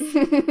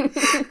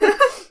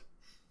reference.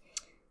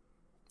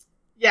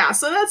 Yeah,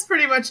 so that's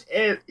pretty much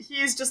it.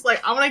 He's just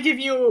like, I'm gonna give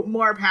you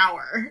more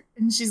power.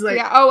 And she's like,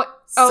 yeah,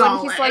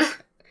 solid. And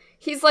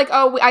he's like,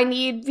 oh, I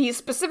need these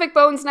specific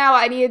bones now.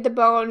 I need the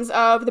bones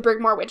of the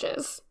Brigmore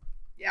witches.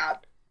 Yeah.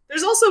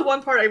 There's also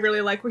one part I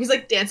really like where he's,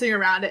 like, dancing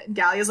around it, and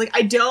Gallia's like,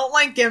 I don't,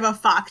 like, give a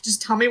fuck.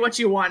 Just tell me what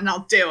you want, and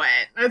I'll do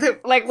it. And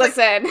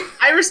listen.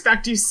 I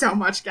respect you so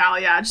much,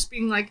 Gallia. Just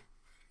being like,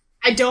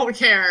 I don't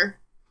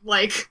care.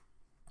 Like,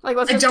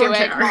 let's just do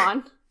it. Come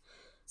on.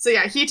 So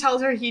yeah, he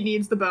tells her he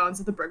needs the bones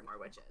of the Brigmore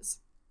witches.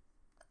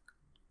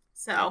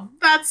 So,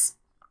 that's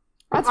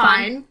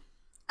fine.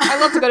 I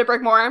love to go to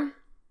Brigmore.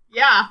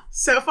 Yeah,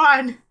 so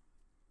fun.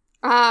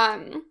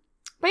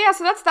 But yeah,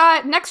 so that's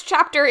that. Next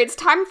chapter, it's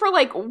time for,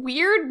 like,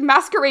 weird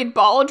masquerade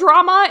ball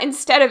drama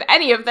instead of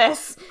any of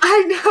this.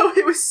 I know,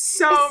 it was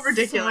so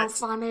ridiculous.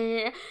 So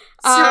funny.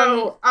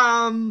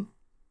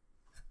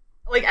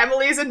 Like,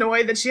 Emily's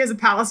annoyed that she has a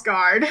palace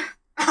guard.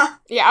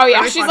 Yeah, oh yeah,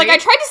 really she's funny. like, I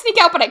tried to sneak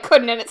out, but I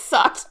couldn't, and it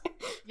sucked.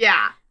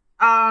 Yeah.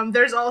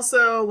 There's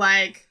also,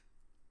 like,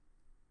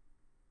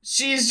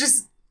 she's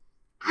just,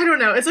 I don't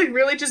know, it's like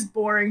really just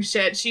boring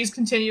shit. She's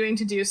continuing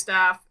to do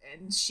stuff,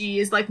 and she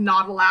is like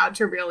not allowed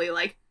to really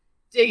like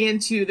dig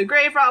into the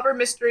grave robber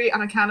mystery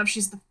on account of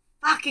she's the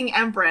fucking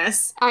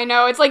Empress. I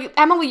know, it's like,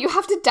 Emily, you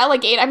have to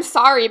delegate. I'm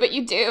sorry, but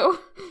you do.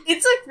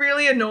 It's like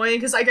really annoying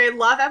because like I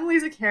love Emily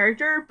as a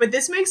character, but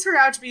this makes her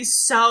out to be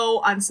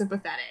so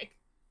unsympathetic.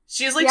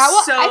 She's like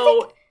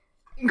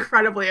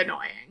incredibly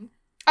annoying.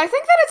 I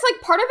think that it's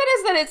like, part of it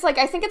is that it's like,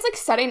 I think it's like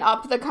setting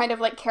up the kind of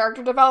like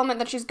character development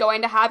that she's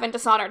going to have in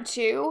Dishonored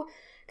 2.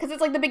 Because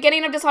it's like the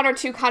beginning of Dishonored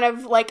 2 kind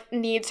of like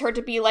needs her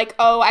to be like,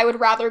 oh, I would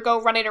rather go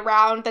running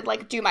around than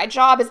like do my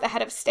job as the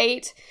head of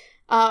state.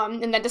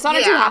 And then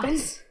Dishonored 2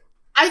 happens.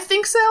 I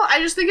think so. I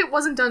just think it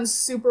wasn't done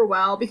super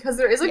well because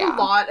there is like a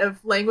lot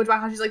of language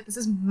about how she's like, this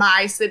is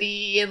my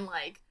city and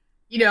like,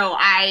 you know,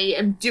 I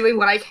am doing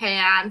what I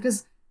can.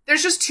 Because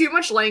there's just too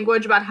much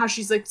language about how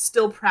she's like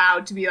still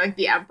proud to be like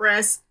the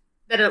Empress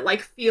that it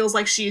like feels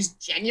like she's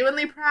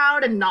genuinely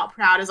proud and not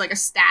proud as like a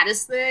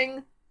status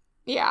thing.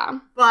 Yeah.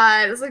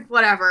 But it's like,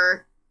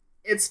 whatever.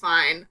 It's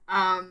fine.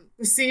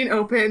 The scene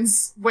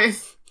opens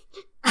with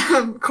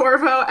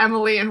Corvo,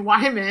 Emily, and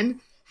Wyman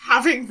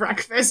having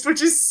breakfast,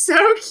 which is so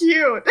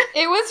cute.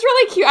 It was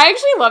really cute. I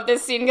actually love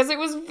this scene because it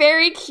was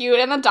very cute,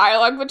 and the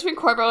dialogue between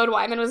Corvo and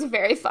Wyman was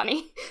very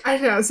funny. I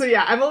know. So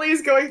yeah,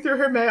 Emily's going through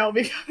her mail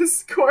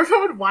because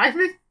Corvo and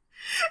Wyman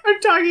are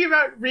talking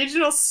about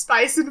regional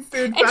spice and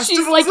food festivals.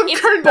 She's like, of it's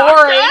Karnataka.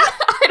 boring.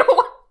 I don't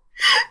want...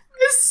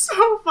 It's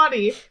so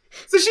funny.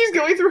 So she's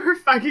going through her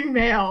fucking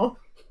mail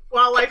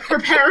while like her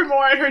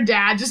paramour and her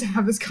dad just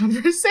have this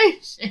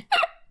conversation.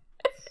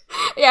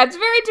 Yeah, it's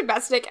very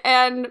domestic,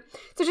 and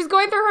so she's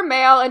going through her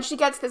mail, and she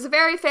gets this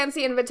very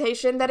fancy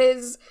invitation that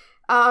is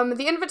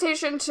the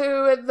invitation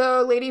to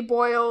the Lady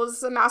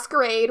Boyle's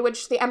masquerade,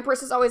 which the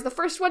Empress is always the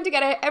first one to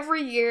get it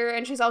every year,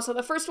 and she's also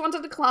the first one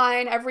to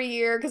decline every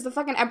year, because the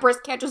fucking Empress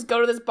can't just go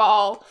to this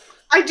ball.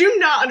 I do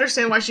not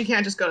understand why she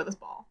can't just go to this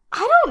ball.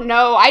 I don't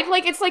know. I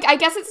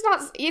guess it's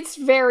not, it's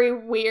very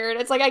weird.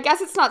 It's like, I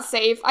guess it's not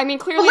safe. I mean,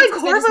 clearly but,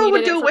 like, Corvo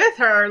would go with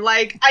her.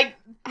 Like,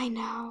 I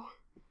know.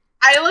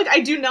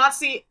 I do not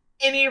see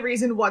any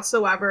reason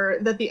whatsoever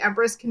that the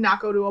Empress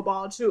cannot go to a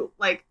ball to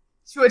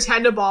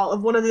attend a ball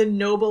of one of the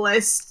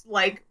noblest,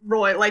 like,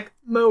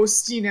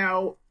 most, you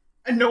know,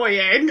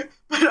 annoying,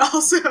 but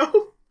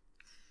also...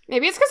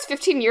 Maybe it's because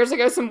 15 years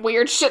ago some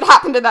weird shit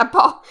happened at that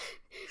ball.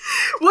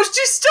 Was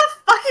she still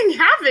fucking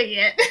having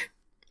it?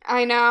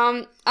 I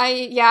know.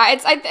 I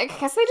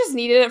guess they just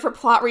needed it for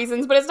plot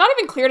reasons, but it's not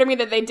even clear to me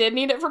that they did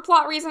need it for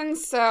plot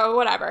reasons, so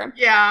whatever.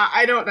 Yeah,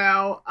 I don't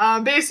know.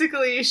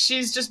 Basically,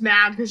 she's just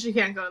mad because she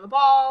can't go to the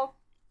ball.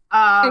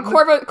 And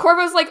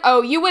Corvo's like,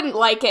 oh, you wouldn't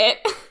like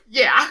it.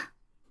 Yeah.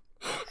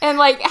 And,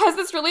 like, has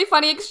this really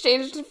funny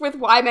exchange with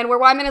Wyman, where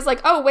Wyman is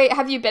like, oh, wait,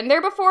 have you been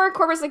there before?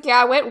 Corvo's like,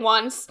 yeah, I went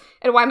once.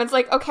 And Wyman's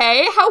like,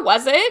 okay, how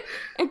was it?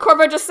 And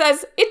Corvo just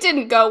says, it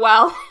didn't go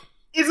well.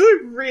 It's,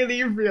 like,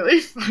 really,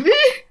 really funny.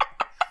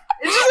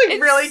 It's just,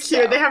 like, really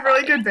cute. They have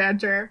really good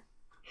banter.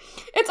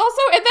 It's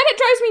also, and then it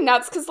drives me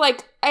nuts, because,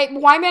 like,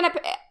 Wyman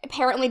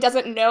apparently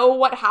doesn't know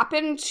what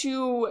happened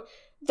to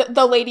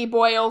the Lady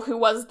Boyle, who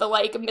was the,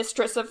 like,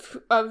 mistress of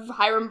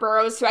Hiram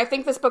Burroughs, who I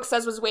think this book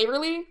says was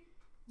Waverly.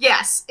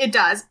 Yes, it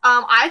does.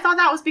 I thought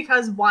that was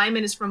because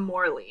Wyman is from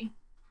Morley.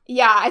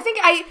 Yeah, I think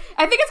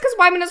it's because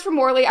Wyman is from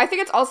Morley. I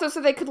think it's also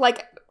so they could,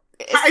 like,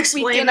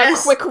 explain in a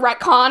quick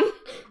retcon.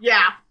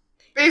 Yeah.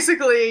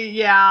 Basically,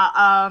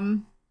 yeah,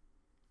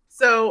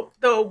 so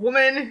the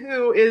woman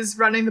who is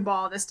running the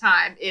ball this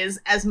time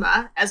is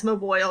Esma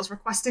Boyles,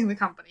 requesting the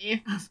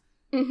company of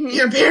the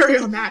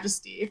Imperial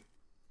Majesty.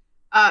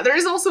 There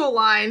is also a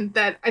line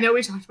that, I know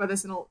we talked about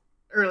this in an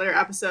earlier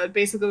episode,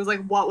 basically it was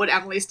like, what would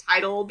Emily's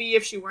title be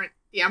if she weren't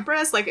the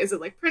Empress? Like, is it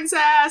like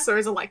Princess, or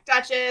is it like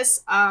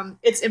Duchess?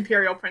 It's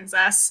Imperial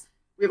Princess.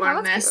 We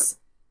learned this.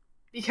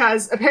 Cute.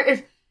 Because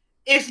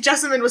if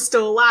Jessamine was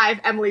still alive,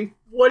 Emily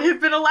would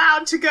have been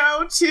allowed to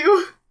go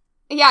to...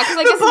 Yeah, because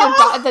I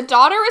guess the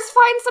daughter is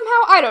fine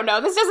somehow? I don't know.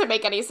 This doesn't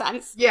make any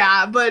sense.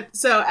 Yeah, but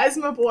so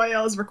Esma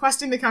Boyle is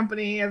requesting the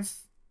company of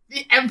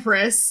the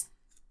Empress,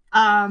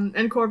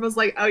 and Corvo's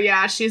like, oh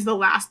yeah, she's the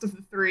last of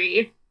the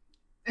three.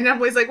 And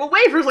Emily's like, well,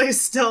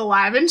 Waverly's still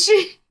alive, isn't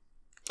she?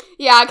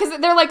 Yeah, because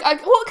they're like, because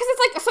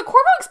it's like, so Corvo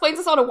explains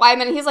this all to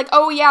Wyman, and he's like,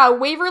 oh yeah,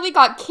 Waverly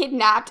got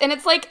kidnapped, and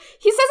it's like,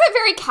 he says it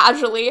very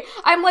casually.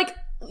 I'm like,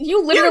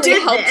 you literally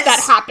helped that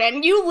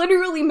happen. You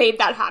literally made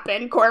that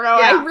happen, Corvo.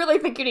 Yeah. I really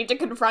think you need to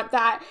confront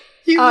that.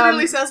 He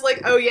literally says,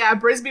 like, oh yeah,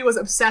 Brisby was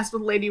obsessed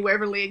with Lady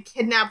Waverly and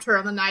kidnapped her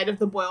on the night of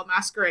the Boyle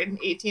Masquerade in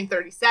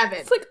 1837.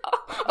 It's like,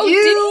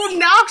 you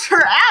knocked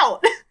her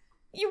out!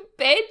 You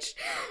bitch.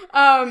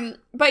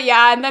 But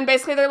yeah, and then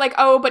basically they're like,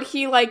 oh, but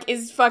he, like,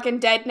 is fucking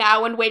dead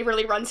now and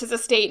Waverly runs his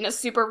estate and is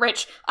super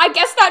rich. I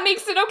guess that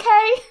makes it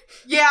okay.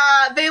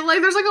 Yeah,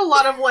 there's, like, a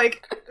lot of,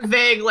 like,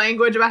 vague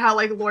language about how,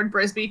 like, Lord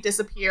Brisby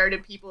disappeared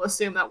and people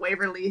assume that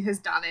Waverly has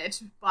done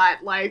it.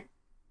 But, like,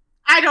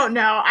 I don't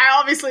know. I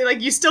obviously, like,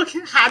 you still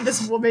had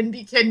this woman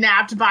be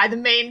kidnapped by the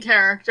main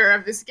character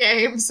of this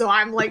game, so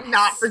I'm, like,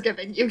 not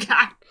forgiving you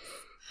guys.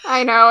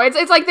 I know.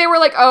 It's like they were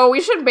like, oh, we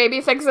should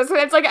maybe fix this. And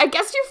it's like, I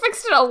guess you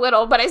fixed it a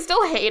little, but I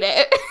still hate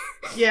it.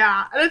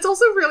 Yeah. And it's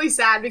also really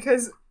sad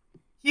because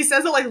he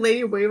says that, like,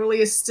 Lady Waverly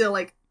is still,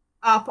 like,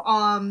 up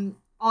on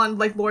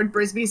like, Lord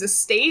Brisby's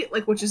estate,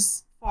 like, which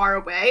is far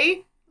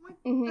away. Like,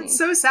 that's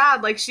so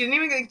sad. Like, she didn't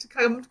even get to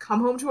come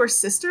home to her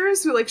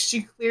sisters, who, like,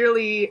 she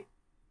clearly,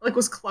 like,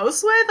 was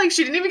close with. Like,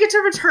 she didn't even get to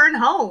return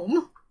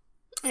home.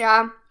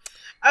 Yeah.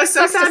 I was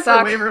so sad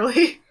for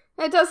Waverly.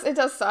 It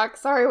does suck.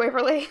 Sorry,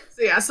 Waverly.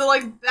 So yeah, so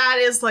like that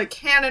is like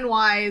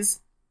canon-wise,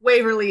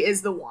 Waverly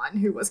is the one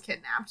who was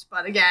kidnapped.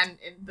 But again,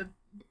 in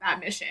that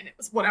mission, it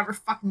was whatever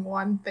fucking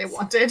one they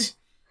wanted.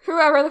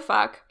 Whoever the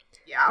fuck.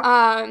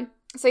 Yeah.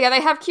 So yeah,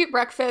 they have cute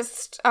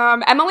breakfast.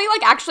 Emily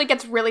like actually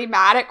gets really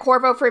mad at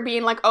Corvo for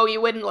being like, oh, you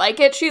wouldn't like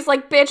it. She's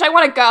like, bitch, I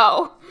want to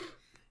go.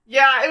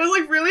 Yeah, it was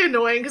like really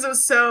annoying because it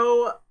was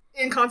so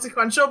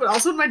inconsequential, but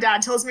also when my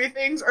dad tells me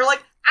things, or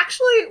like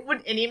actually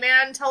when any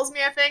man tells me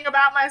a thing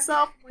about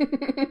myself, I'm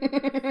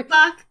like,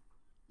 fuck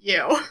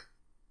you.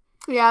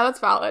 Yeah, that's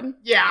valid.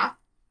 Yeah.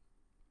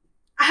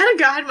 I had a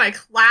guy in my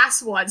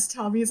class once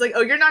tell me, he's like,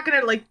 oh, you're not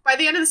gonna, like, by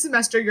the end of the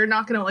semester, you're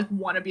not gonna, like,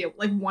 want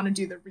to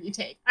do the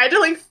retake. I had to,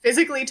 like,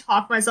 physically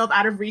talk myself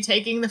out of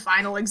retaking the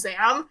final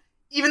exam,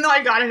 even though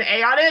I got an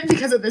A on it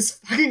because of this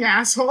fucking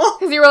asshole.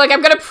 Because you were like,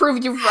 I'm gonna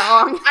prove you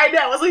wrong. I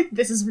know, I was like,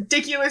 this is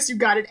ridiculous, you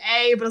got an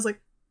A, but I was like,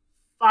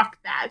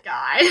 fuck that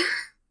guy.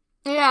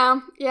 Yeah,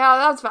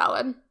 that's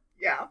valid.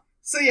 Yeah.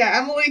 So yeah,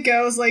 Emily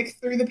goes, like,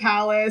 through the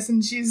palace,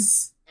 and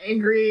she's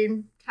angry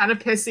and kind of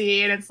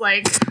pissy, and it's,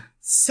 like,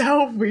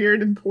 so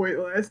weird and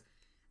pointless.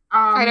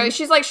 I know,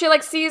 she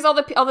sees all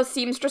the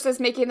seamstresses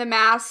making the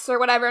masks or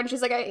whatever, and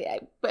she's like, I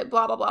blah,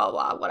 blah, blah,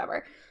 blah, whatever.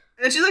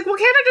 And then she's like, well,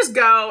 can't I just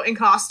go in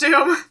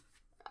costume?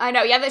 I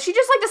know, yeah, that she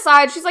just, like,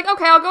 decides, she's like,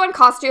 okay, I'll go in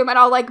costume, and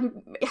I'll, like,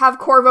 have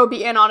Corvo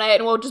be in on it,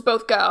 and we'll just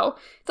both go.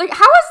 It's like, how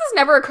has this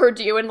never occurred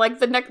to you in, like,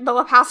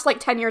 the past, like,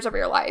 10 years of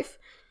your life?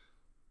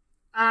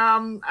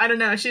 I don't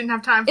know, she didn't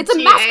have time for It's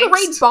a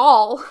masquerade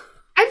ball.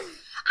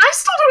 I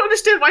still don't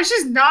understand why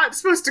she's not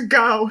supposed to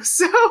go,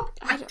 so...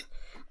 I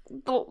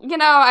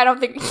don't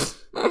think...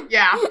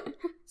 Yeah.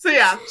 So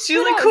yeah,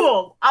 she's like,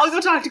 cool, I'll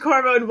go talk to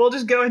Corvo and we'll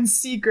just go in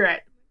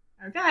secret.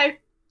 Okay.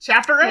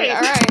 Chapter 8. Yeah,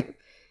 alright.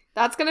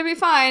 That's gonna be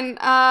fine.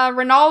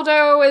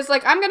 Ronaldo is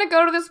like, I'm gonna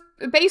go to this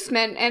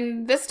basement,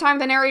 and this time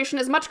the narration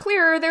is much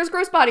clearer. There's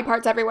gross body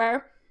parts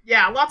everywhere.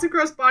 Yeah, lots of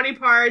gross body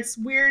parts,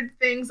 weird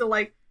things that,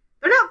 like,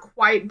 they're not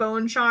quite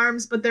bone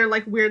charms, but they're,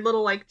 like, weird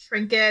little, like,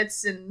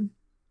 trinkets and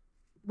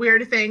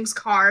weird things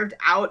carved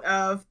out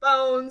of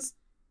bones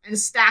and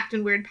stacked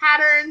in weird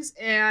patterns,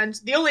 and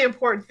the only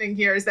important thing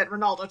here is that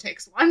Ronaldo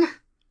takes one.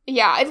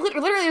 Yeah, it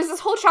literally there's this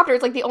whole chapter.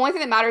 It's like the only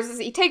thing that matters is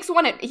he takes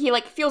one, and he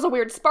like feels a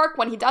weird spark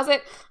when he does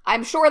it.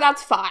 I'm sure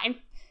that's fine.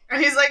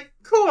 And he's like,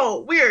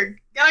 cool, weird,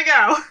 gotta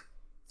go.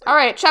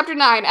 Alright, chapter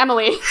 9,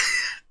 Emily.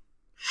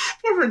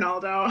 Poor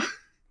Ronaldo.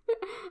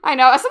 I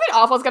know, something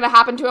awful is gonna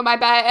happen to him, I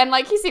bet, and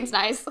like, he seems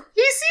nice.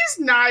 He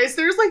seems nice.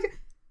 There was like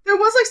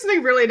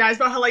something really nice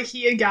about how like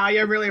he and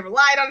Galia really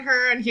relied on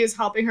her, and he was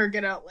helping her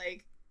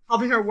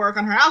helping her work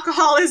on her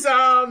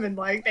alcoholism, and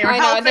like they were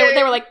helping.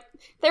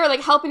 They were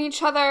like helping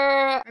each other.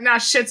 And now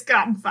shit's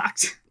gotten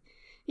fucked.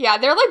 Yeah,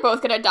 they're like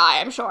both gonna die,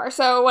 I'm sure.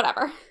 So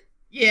whatever.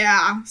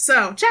 Yeah.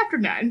 So chapter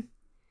 9.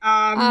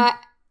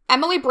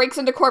 Emily breaks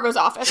into Corvo's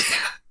office.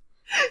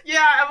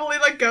 Yeah, Emily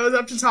like goes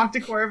up to talk to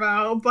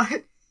Corvo,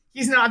 but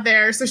he's not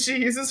there, so she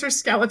uses her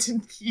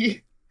skeleton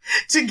key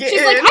to get in.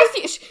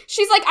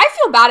 She's like, I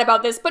feel bad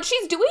about this, but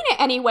she's doing it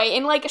anyway,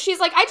 and like, she's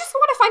like, I just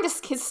want to find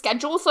his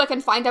schedule so I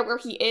can find out where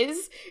he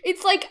is.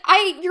 It's like,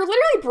 you're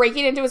literally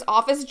breaking into his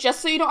office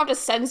just so you don't have to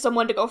send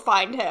someone to go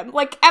find him.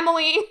 Like,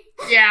 Emily.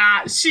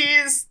 Yeah,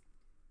 she's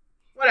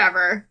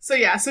whatever. So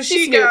yeah, so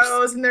she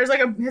goes, and there's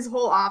like his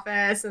whole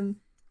office and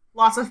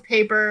lots of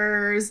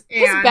papers.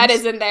 And his bed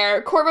is in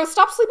there. Corvo,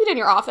 stop sleeping in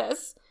your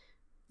office.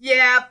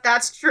 Yeah,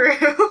 that's true.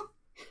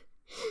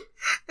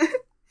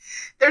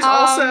 There's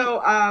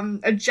also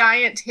a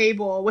giant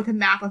table with a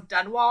map of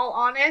Dunwall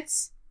on it.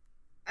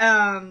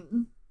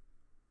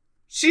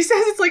 She says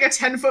it's like a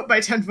 10-foot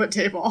by 10-foot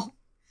table.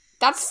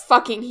 That's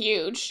fucking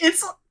huge.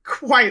 It's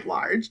quite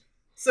large.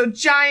 So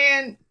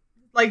giant,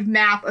 like,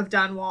 map of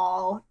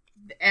Dunwall,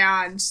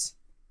 and,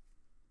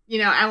 you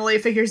know, Emily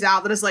figures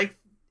out that it's, like,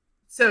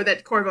 so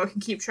that Corvo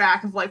can keep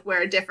track of, like,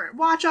 where different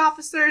watch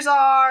officers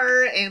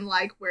are, and,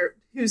 like,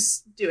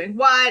 who's doing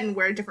what, and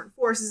where different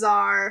forces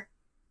are.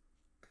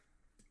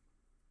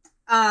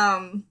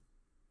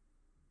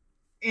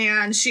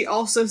 And she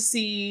also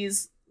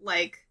sees,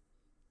 like,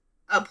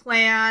 a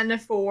plan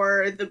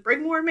for the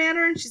Brigmore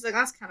Manor, and she's like,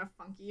 that's kind of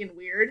funky and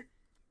weird.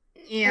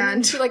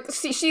 And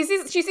she sees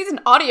an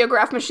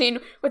audiograph machine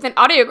with an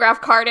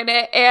audiograph card in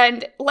it,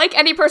 and like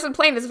any person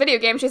playing this video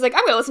game, she's like,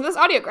 I'm gonna listen to this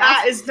audiograph.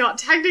 That is not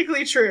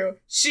technically true.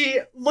 She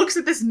looks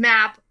at this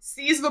map,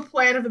 sees the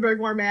plan of the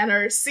Brigmore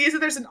Manor, sees that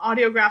there's an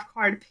audiograph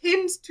card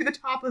pinned to the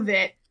top of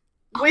it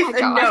with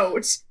a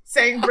note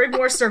saying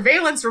Brigmore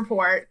surveillance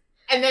report,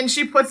 and then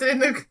she puts it in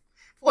the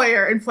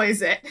player and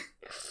plays it.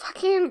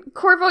 Fucking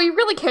Corvo, you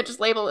really can't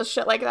just label this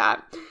shit like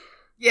that.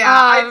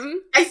 Yeah,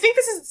 I think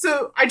this is,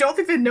 so I don't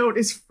think the note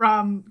is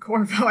from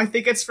Corvo. I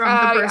think it's from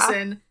the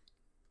person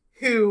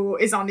who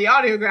is on the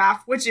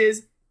audiograph, which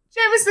is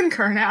Jameson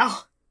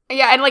Curnow.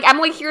 Yeah, and like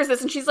Emily hears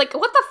this and she's like,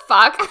 what the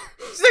fuck?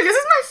 She's like, this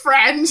is my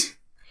friend.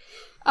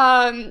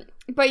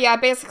 But yeah,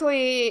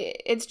 basically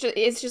it's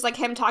just like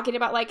him talking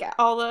about like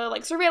all the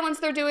like surveillance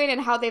they're doing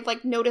and how they've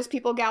like noticed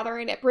people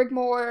gathering at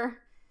Brigmore.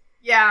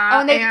 Yeah.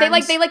 Oh, and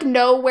they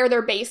know where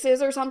their base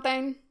is or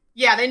something.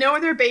 Yeah, they know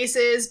where their base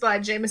is,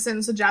 but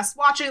Jameson suggests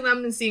watching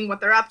them and seeing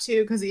what they're up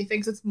to because he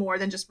thinks it's more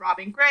than just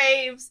robbing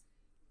graves.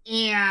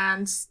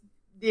 And,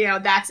 you know,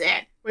 that's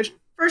it. Which,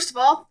 first of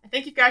all, I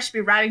think you guys should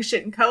be writing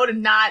shit in code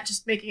and not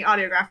just making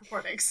audiograph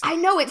recordings. I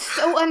know, it's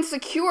so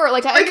unsecure.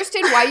 Like, I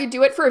understand why you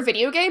do it for a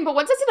video game, but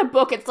once it's in a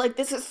book, it's like,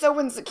 this is so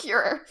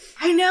insecure.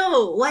 I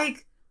know.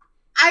 Like,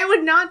 I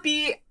do not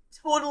think it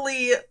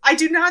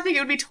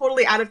would be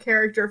totally out of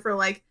character for,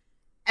 like,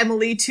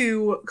 Emily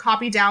to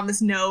copy down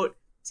this note,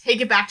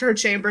 take it back to her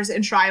chambers,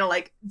 and try to,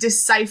 like,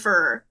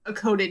 decipher a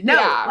coded note.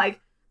 Yeah. Like,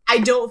 I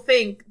don't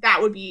think that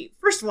would be,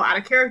 first of all, out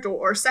of character,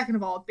 or second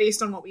of all,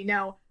 based on what we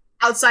know,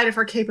 outside of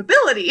her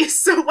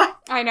capabilities. So what?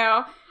 I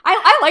know.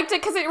 I liked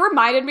it because it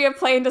reminded me of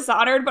playing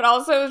Dishonored, but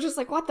also it was just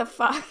like, what the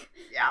fuck?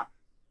 Yeah.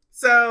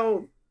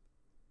 So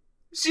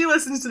she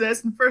listens to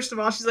this, and first of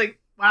all, she's like,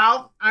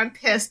 wow, I'm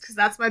pissed because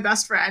that's my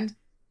best friend.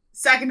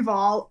 Second of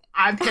all,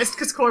 I'm pissed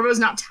because Corvo's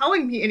not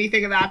telling me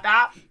anything about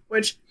that,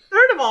 which...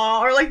 Third of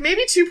all, or like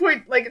maybe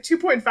 2.5, like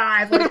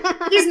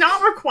he's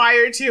not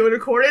required to in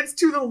accordance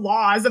to the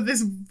laws of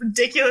this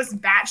ridiculous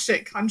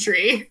batshit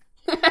country.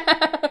 This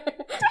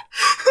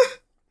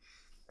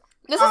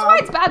is why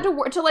it's bad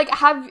to like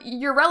have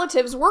your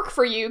relatives work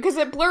for you, because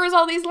it blurs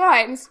all these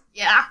lines.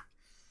 Yeah.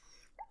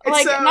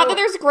 Like, not that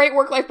there's great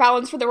work-life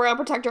balance for the Royal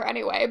Protector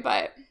anyway,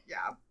 but...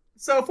 Yeah.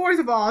 So, fourth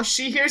of all,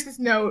 she hears this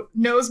note,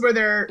 knows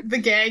where the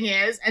gang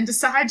is, and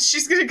decides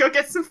she's gonna go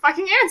get some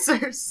fucking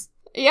answers.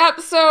 Yep,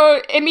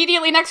 so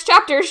immediately next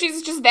chapter,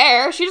 she's just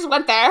there. She just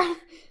went there.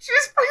 She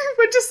just fucking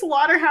went to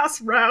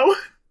Slaughterhouse Row.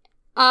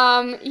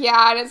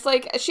 Yeah, and it's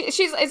like,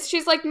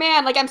 she's like,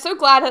 man, like, I'm so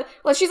glad,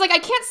 well, she's like, I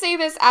can't say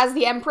this as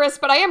the Empress,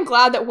 but I am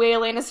glad that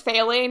whaling is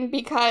failing,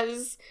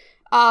 because,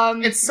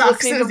 it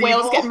sucks listening to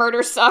whales get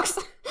murdered sucks.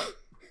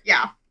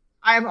 Yeah,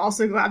 I am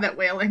also glad that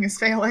whaling is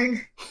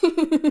failing. There's,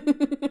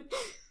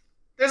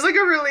 like,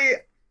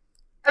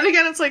 and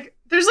again, it's like,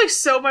 there's, like,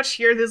 so much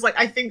here that's, like,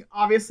 I think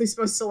obviously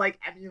supposed to, like,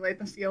 emulate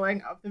the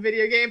feeling of the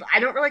video game. I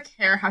don't really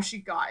care how she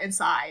got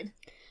inside.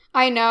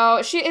 I know.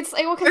 It's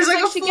like, well, there's,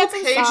 like, a she full gets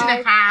page inside.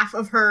 and a half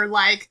of her,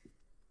 like,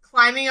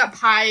 climbing up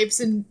pipes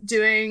and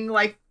doing,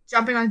 like,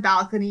 jumping on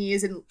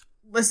balconies and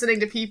listening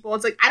to people.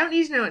 It's like, I don't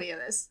need to know any of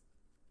this.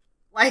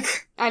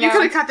 Like, you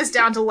could have cut this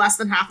down to less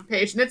than half a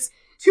page, and it's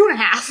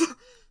 2.5.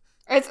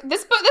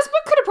 This book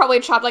could have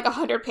probably chopped like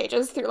 100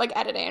 pages through like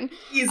editing.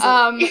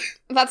 Easily.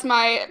 That's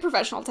my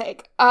professional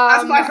take.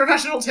 That's my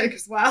professional take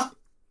as well.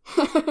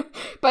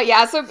 But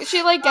yeah, so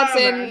she like gets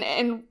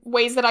in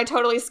ways that I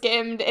totally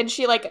skimmed, and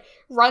she like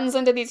runs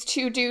into these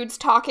two dudes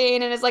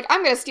talking and is like,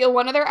 I'm gonna steal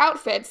one of their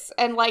outfits,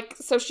 and like,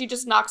 so she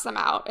just knocks them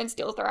out and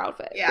steals their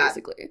outfit. Yeah.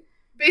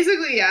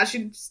 Basically, yeah,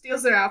 she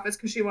steals their outfits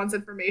because she wants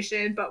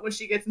information, but when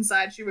she gets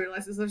inside, she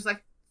realizes there's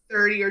like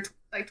 30 or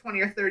like 20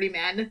 or 30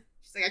 men.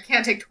 She's like, I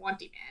can't take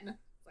 20 men.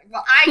 Like,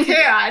 well, I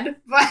can,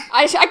 but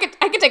I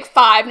could take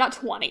 5, not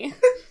 20.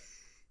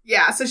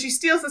 Yeah, so she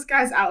steals this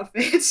guy's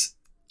outfit.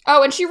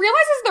 Oh, and she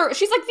realizes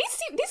she's like, these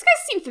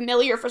guys seem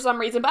familiar for some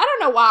reason, but I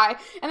don't know why.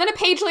 And then a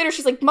page later,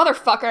 she's like,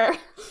 motherfucker,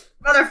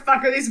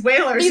 these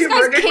whalers these who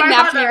guys murdered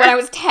kidnapped my me mother. when I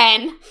was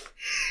 10.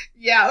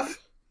 Yeah.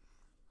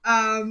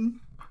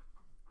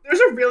 There's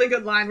a really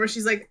good line where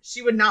she's like,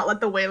 she would not let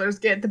the whalers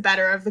get the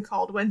better of the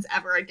Caldwins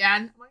ever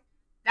again. I'm like,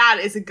 that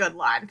is a good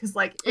line, because,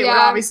 like, it would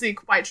obviously be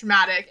quite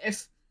traumatic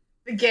if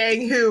the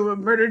gang who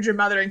murdered your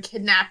mother and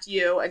kidnapped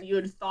you and you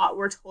had thought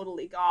were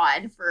totally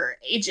gone for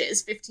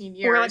ages, 15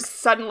 years. We're, like,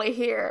 suddenly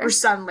here. We're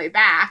suddenly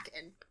back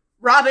and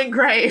robbing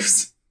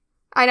graves.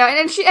 I know, and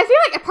I feel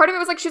like part of it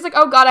was like, she's like,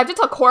 oh god, I have to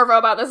tell Corvo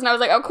about this, and I was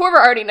like, oh, Corvo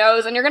already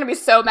knows, and you're gonna be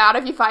so mad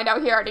if you find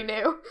out he already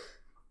knew.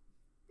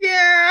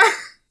 Yeah.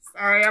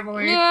 Sorry,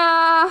 Emily.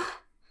 Yeah.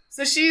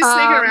 So she's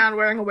sneaking around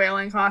wearing a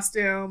whaling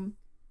costume.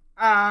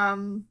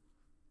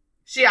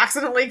 She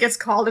accidentally gets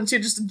called into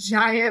just a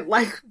giant,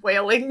 like,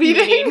 whaling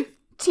meeting.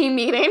 Team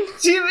meeting.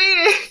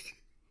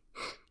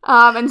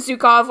 And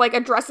Zukov, like,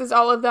 addresses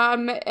all of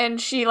them, and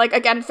she, like,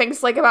 again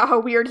thinks, like, about how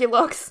weird he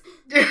looks.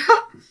 Yeah.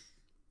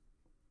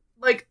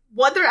 Like,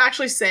 what they're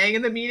actually saying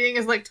in the meeting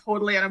is, like,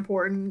 totally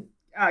unimportant.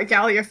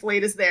 Gallia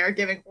Flate is there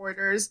giving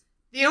orders.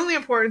 The only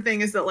important thing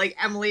is that, like,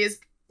 Emily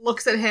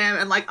looks at him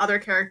and, like, other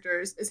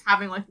characters is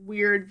having, like,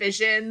 weird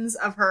visions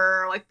of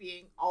her, like,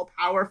 being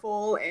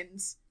all-powerful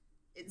and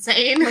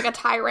insane. Like a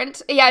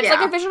tyrant. Yeah, it's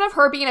like a vision of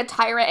her being a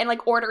tyrant and,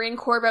 like, ordering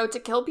Corvo to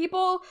kill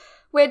people,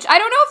 which I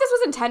don't know if this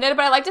was intended,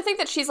 but I like to think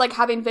that she's, like,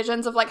 having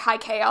visions of, like, high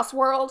chaos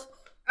world.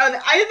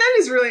 That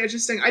is really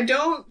interesting. I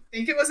don't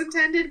think it was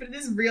intended, but it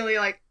is really,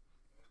 like,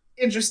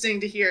 interesting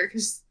to hear,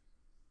 because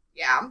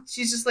Yeah,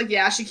 she's just like,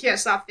 yeah, she can't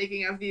stop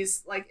thinking of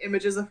these like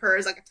images of her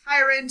as like a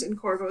tyrant and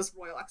Corvo's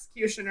royal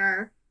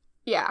executioner.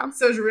 Yeah.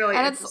 So it's really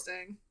and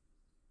interesting.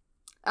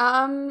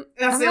 And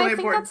that's the only I think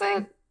important that's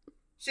thing. it.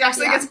 She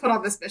actually gets put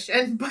on this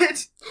mission,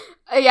 but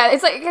yeah,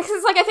 it's like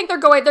I think they're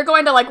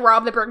going to like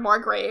rob the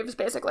Brigmore graves,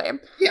 basically.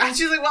 Yeah,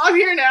 she's like, well, I'm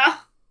here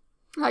now.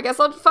 I guess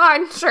I'll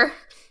fine, sure.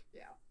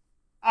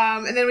 Yeah.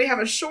 And then we have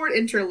a short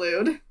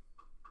interlude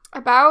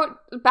about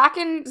back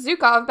in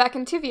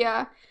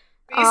Tivia,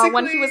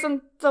 when he was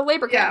in the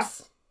labor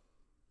camps.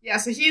 Yeah,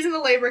 so he's in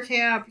the labor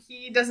camp.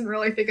 He doesn't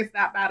really think it's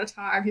that bad a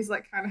time. He's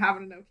like kind of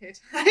having an okay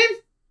time.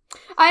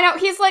 I know,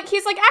 he's like,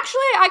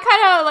 actually, I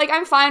kind of, like,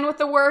 I'm fine with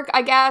the work,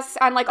 I guess,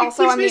 and, like,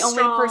 also I'm the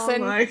only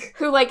person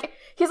who, like,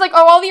 he's like,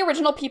 oh, all the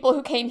original people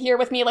who came here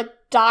with me, like,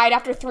 died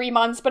after 3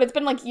 months, but it's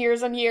been, like,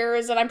 years and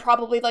years, and I'm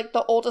probably, like,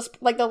 the oldest,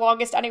 like, the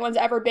longest anyone's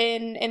ever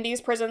been in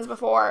these prisons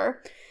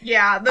before.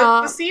 Yeah,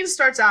 the scene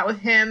starts out with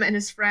him and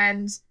his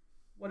friend,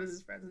 what is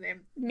his friend's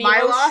name?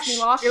 Milosh?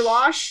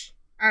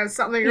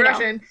 Something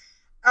Russian.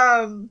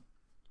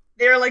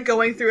 They're, like,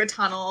 going through a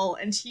tunnel,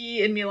 and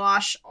he and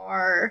Milosh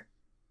are,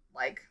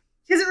 like,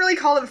 he doesn't really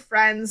call them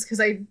friends, because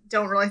I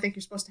don't really think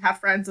you're supposed to have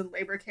friends in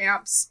labor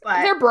camps,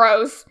 but... They're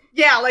bros.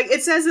 Yeah, like,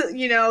 it says that,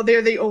 you know,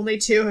 they're the only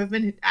two who have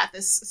been at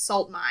this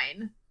salt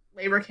mine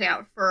labor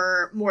camp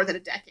for more than a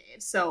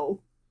decade,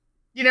 so,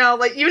 you know,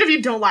 like, even if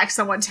you don't like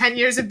someone, 10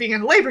 years of being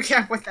in a labor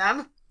camp with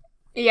them...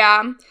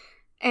 Yeah,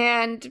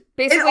 and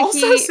basically it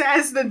also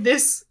says that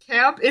this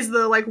camp is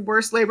the, like,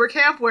 worst labor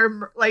camp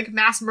where, like,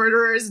 mass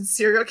murderers and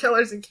serial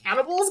killers and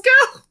cannibals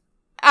go.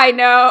 I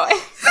know.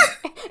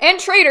 And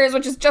traitors,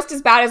 which is just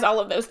as bad as all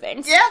of those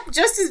things. Yep,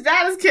 just as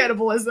bad as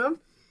cannibalism.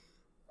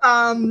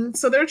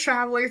 So they're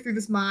traveling through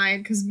this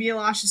mine because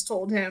Milosh has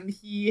told him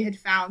he had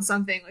found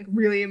something, like,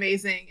 really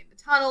amazing in the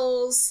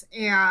tunnels,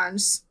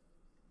 and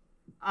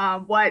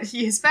what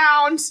he has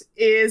found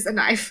is a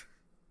knife.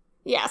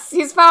 Yes,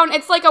 he's found,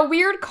 it's like a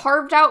weird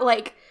carved out,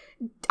 like,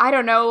 I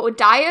don't know,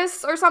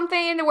 dais or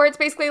something, where it's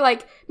basically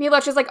like,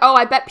 Milosh is like, oh,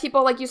 I bet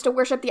people, like, used to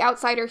worship the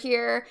outsider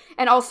here,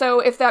 and also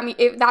if that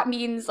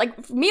means,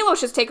 like,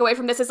 Milosh's takeaway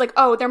from this is like,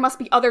 oh, there must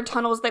be other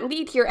tunnels that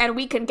lead here, and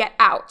we can get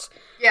out.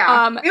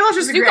 Yeah, Milosh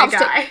is a great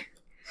guy.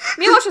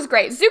 Milosh is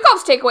great.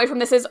 Zukov's takeaway from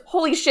this is,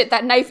 holy shit,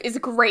 that knife is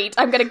great.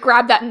 I'm gonna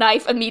grab that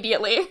knife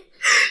immediately. Yeah,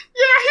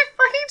 he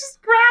fucking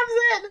just grabs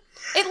it.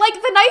 It, like,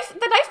 the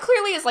knife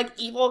clearly is, like,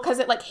 evil, because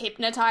it, like,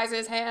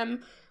 hypnotizes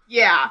him.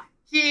 Yeah,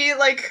 he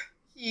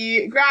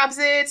grabs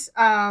it,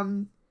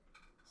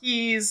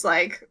 he's,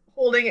 like,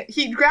 holding it,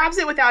 he grabs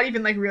it without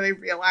even, like, really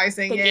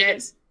realizing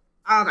it.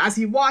 As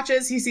he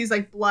watches, he sees,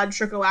 like, blood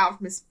trickle out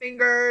from his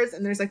fingers,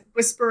 and there's, like,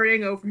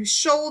 whispering over his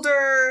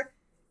shoulder,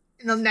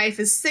 and the knife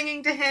is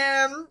singing to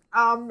him,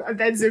 and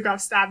then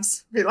Zukov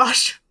stabs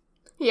Milosh.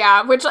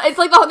 Yeah, which, it's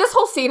like, this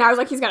whole scene, I was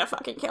like, he's gonna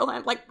fucking kill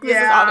him. Like, this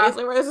is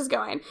obviously where this is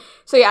going.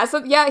 So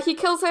yeah, he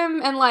kills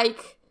him, and,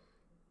 like,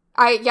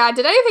 did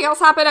anything else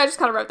happen? I just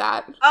kind of wrote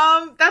that.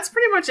 That's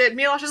pretty much it.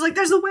 Milosh is like,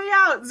 there's a way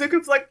out.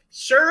 Zukov's like,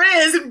 sure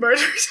is, and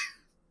murders.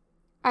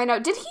 I know.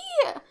 Did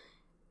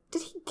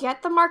he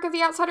get the mark of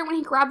the outsider when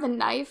he grabbed the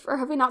knife, or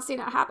have we not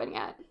seen it happen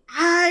yet?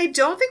 I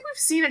don't think we've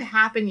seen it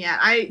happen yet.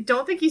 I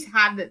don't think he's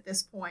had it at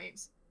this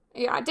point.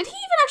 Yeah, did he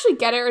even actually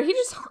get it, or did he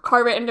just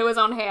carve it into his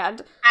own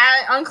hand?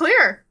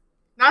 Unclear.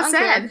 Not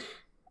said.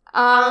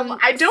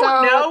 I don't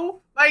know.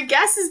 My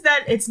guess is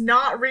that it's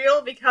not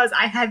real because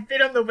I have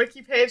been on the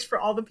wiki page for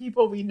all the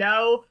people we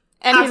know.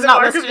 And he's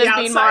not listed as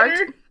being marked.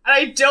 And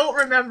I don't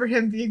remember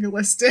him being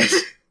listed.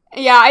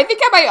 Yeah, I think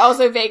I might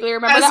also vaguely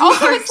remember that.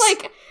 Also, it's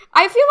like,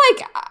 I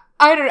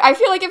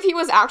feel like if he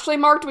was actually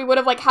marked, we would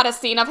have, like, had a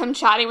scene of him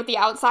chatting with the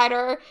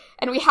outsider,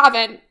 and we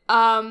haven't,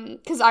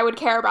 because I would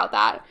care about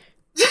that.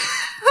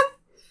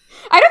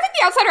 I don't think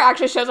the outsider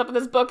actually shows up in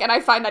this book, and I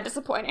find that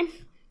disappointing.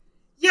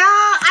 Yeah,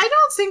 I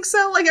don't think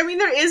so. Like, I mean,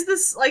 there is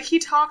this, like,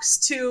 Zukov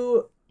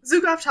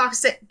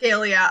talks to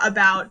Galia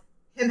about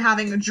him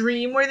having a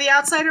dream where the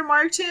outsider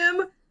marked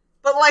him,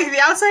 but, like, the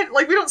outsider,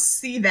 like, we don't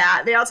see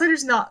that. The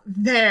outsider's not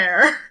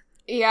there.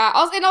 Yeah,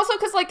 and also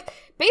because, like,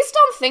 based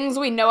on things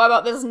we know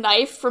about this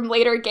knife from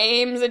later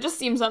games, it just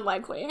seems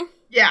unlikely.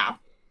 Yeah.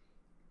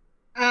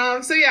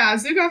 So yeah,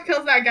 Zukov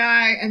kills that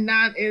guy, and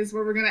that is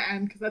where we're gonna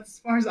end, because that's as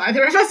far as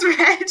either of us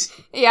read.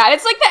 Yeah,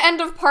 it's like the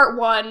end of part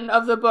 1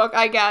 of the book,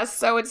 I guess,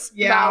 so it's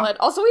valid.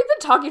 Also, we've been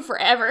talking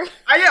forever.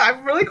 I know,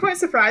 I'm really quite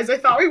surprised. I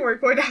thought we weren't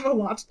going to have a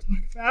lot to talk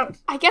about.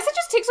 I guess it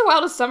just takes a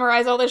while to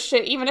summarize all this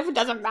shit, even if it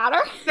doesn't matter.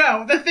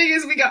 No, the thing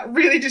is, we got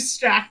really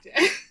distracted.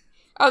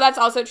 Oh, that's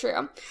also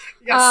true.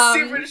 We got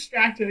super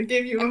distracted. It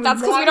gave you a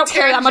that's because we don't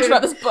care that much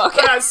about this book.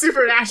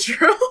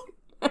 Supernatural.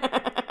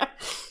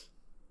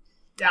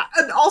 Yeah,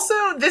 and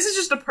also, this is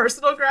just a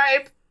personal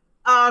gripe.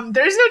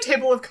 There's no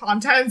table of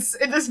contents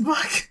in this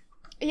book.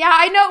 Yeah,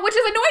 I know, which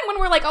is annoying when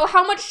we're like, oh,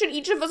 how much should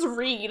each of us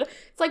read?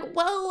 It's like,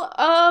 well,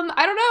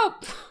 I don't know.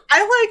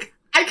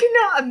 I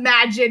cannot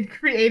imagine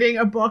creating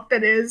a book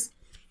that is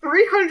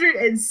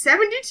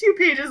 372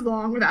 pages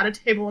long without a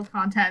table of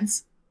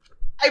contents.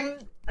 I'm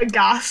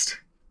aghast.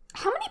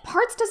 How many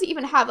parts does it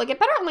even have? Like, it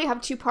better only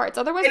have 2 parts.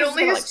 Otherwise, it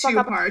only has 2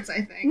 parts,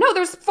 I think. No,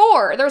 there's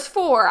 4. There's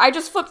 4. I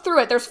just flipped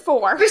through it. There's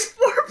 4. There's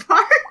 4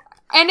 parts?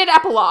 And an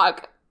epilogue.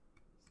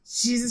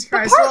 Jesus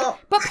Christ.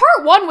 But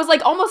part 1 was,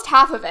 like, almost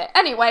half of it.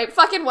 Anyway,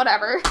 fucking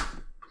whatever.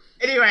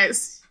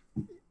 Anyways,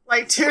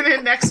 like, tune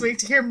in next week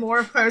to hear more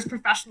of Claire's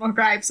professional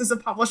gripes as a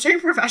publishing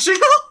professional.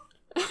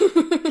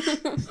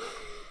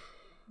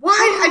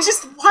 Why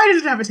did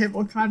it have a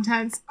table of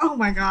contents? Oh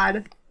my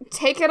god.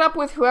 Take it up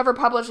with whoever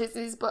publishes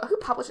these books. Who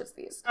publishes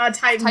these?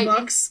 Titan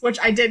Books, which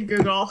I did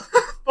Google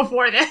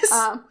before this.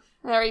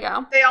 There you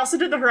go. They also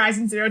did the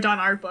Horizon Zero Dawn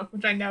art book,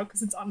 which I know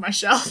because it's on my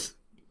shelf.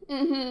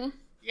 Mm-hmm.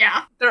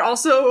 Yeah. They're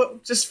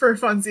also, just for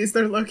funsies,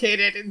 they're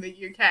located in the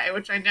UK,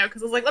 which I know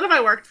because I was like, what if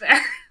I worked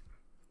there?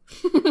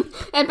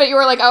 But you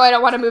were like, oh, I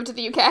don't want to move to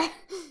the UK.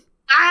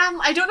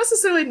 I don't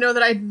necessarily know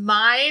that I'd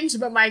mind,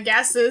 but my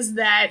guess is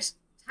that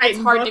Titan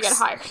It's hard Books, to get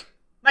hired.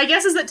 My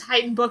guess is that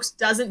Titan Books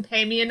doesn't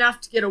pay me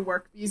enough to get a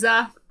work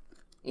visa.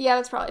 Yeah,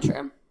 that's probably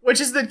true. Which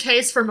is the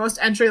case for most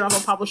entry-level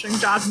publishing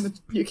jobs in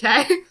the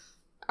UK.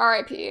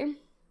 R.I.P.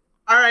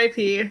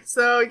 R.I.P.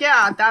 So,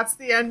 yeah, that's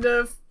the end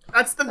of...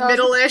 That's the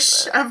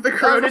middle-ish of the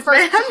Corroded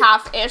Man. Man.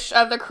 Half-ish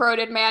of the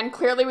Corroded Man.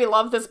 Clearly we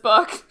love this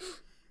book.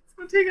 It's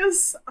gonna take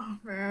us... Oh,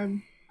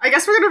 man. I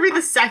guess we're gonna read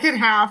the second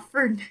half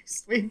for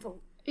next week.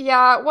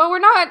 Yeah, well, we're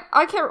not...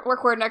 I can't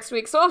record next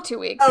week, so I'll have 2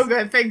 weeks. Oh,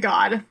 good. Thank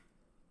God.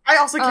 I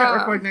also can't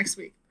record next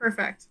week.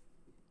 Perfect.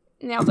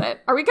 Nailed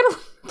it. Are we gonna...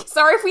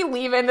 Sorry if we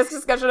leave in this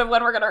discussion of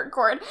when we're gonna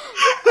record.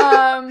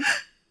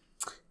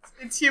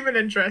 It's human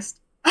interest.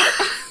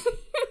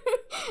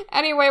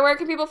 Anyway, where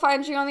can people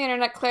find you on the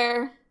internet,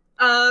 Claire?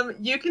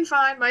 You can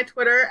find my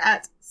Twitter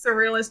at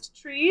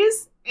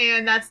SurrealistTrees,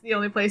 and that's the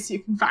only place you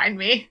can find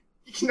me.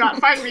 You cannot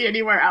find me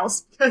anywhere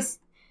else, because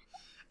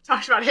I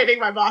talked about hating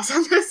my boss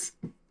on this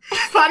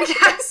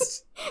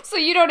podcast. So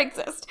you don't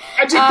exist.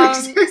 I don't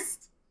exist.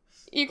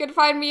 You can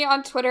find me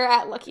on Twitter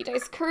at Lucky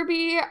Dice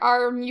Kirby.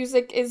 Our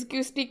music is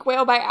Goosebeak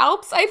Whale by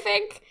Alps, I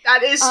think.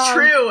 That is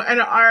true,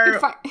 and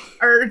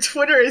our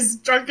Twitter is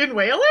Drunken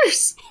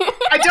Whalers?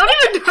 I don't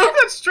even know if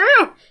that's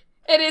true.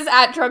 It is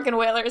at Drunken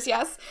Whalers,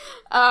 yes.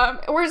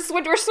 We're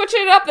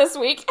switching it up this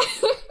week.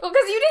 Well,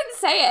 because you didn't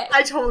say it.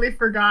 I totally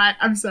forgot.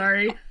 I'm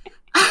sorry.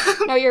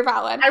 No, you're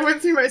valid. I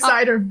went through my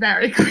cider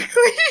very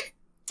quickly.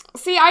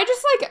 See, I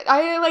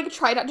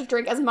try not to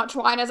drink as much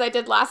wine as I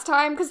did last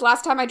time, because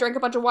last time I drank a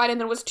bunch of wine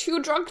and then was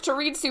too drunk to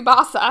read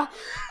Tsubasa.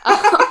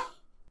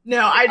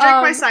 No, I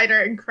drank my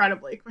cider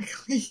incredibly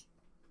quickly.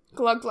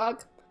 Glug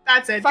glug.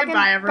 That's it. Fucking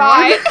Goodbye, everyone.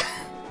 Bye.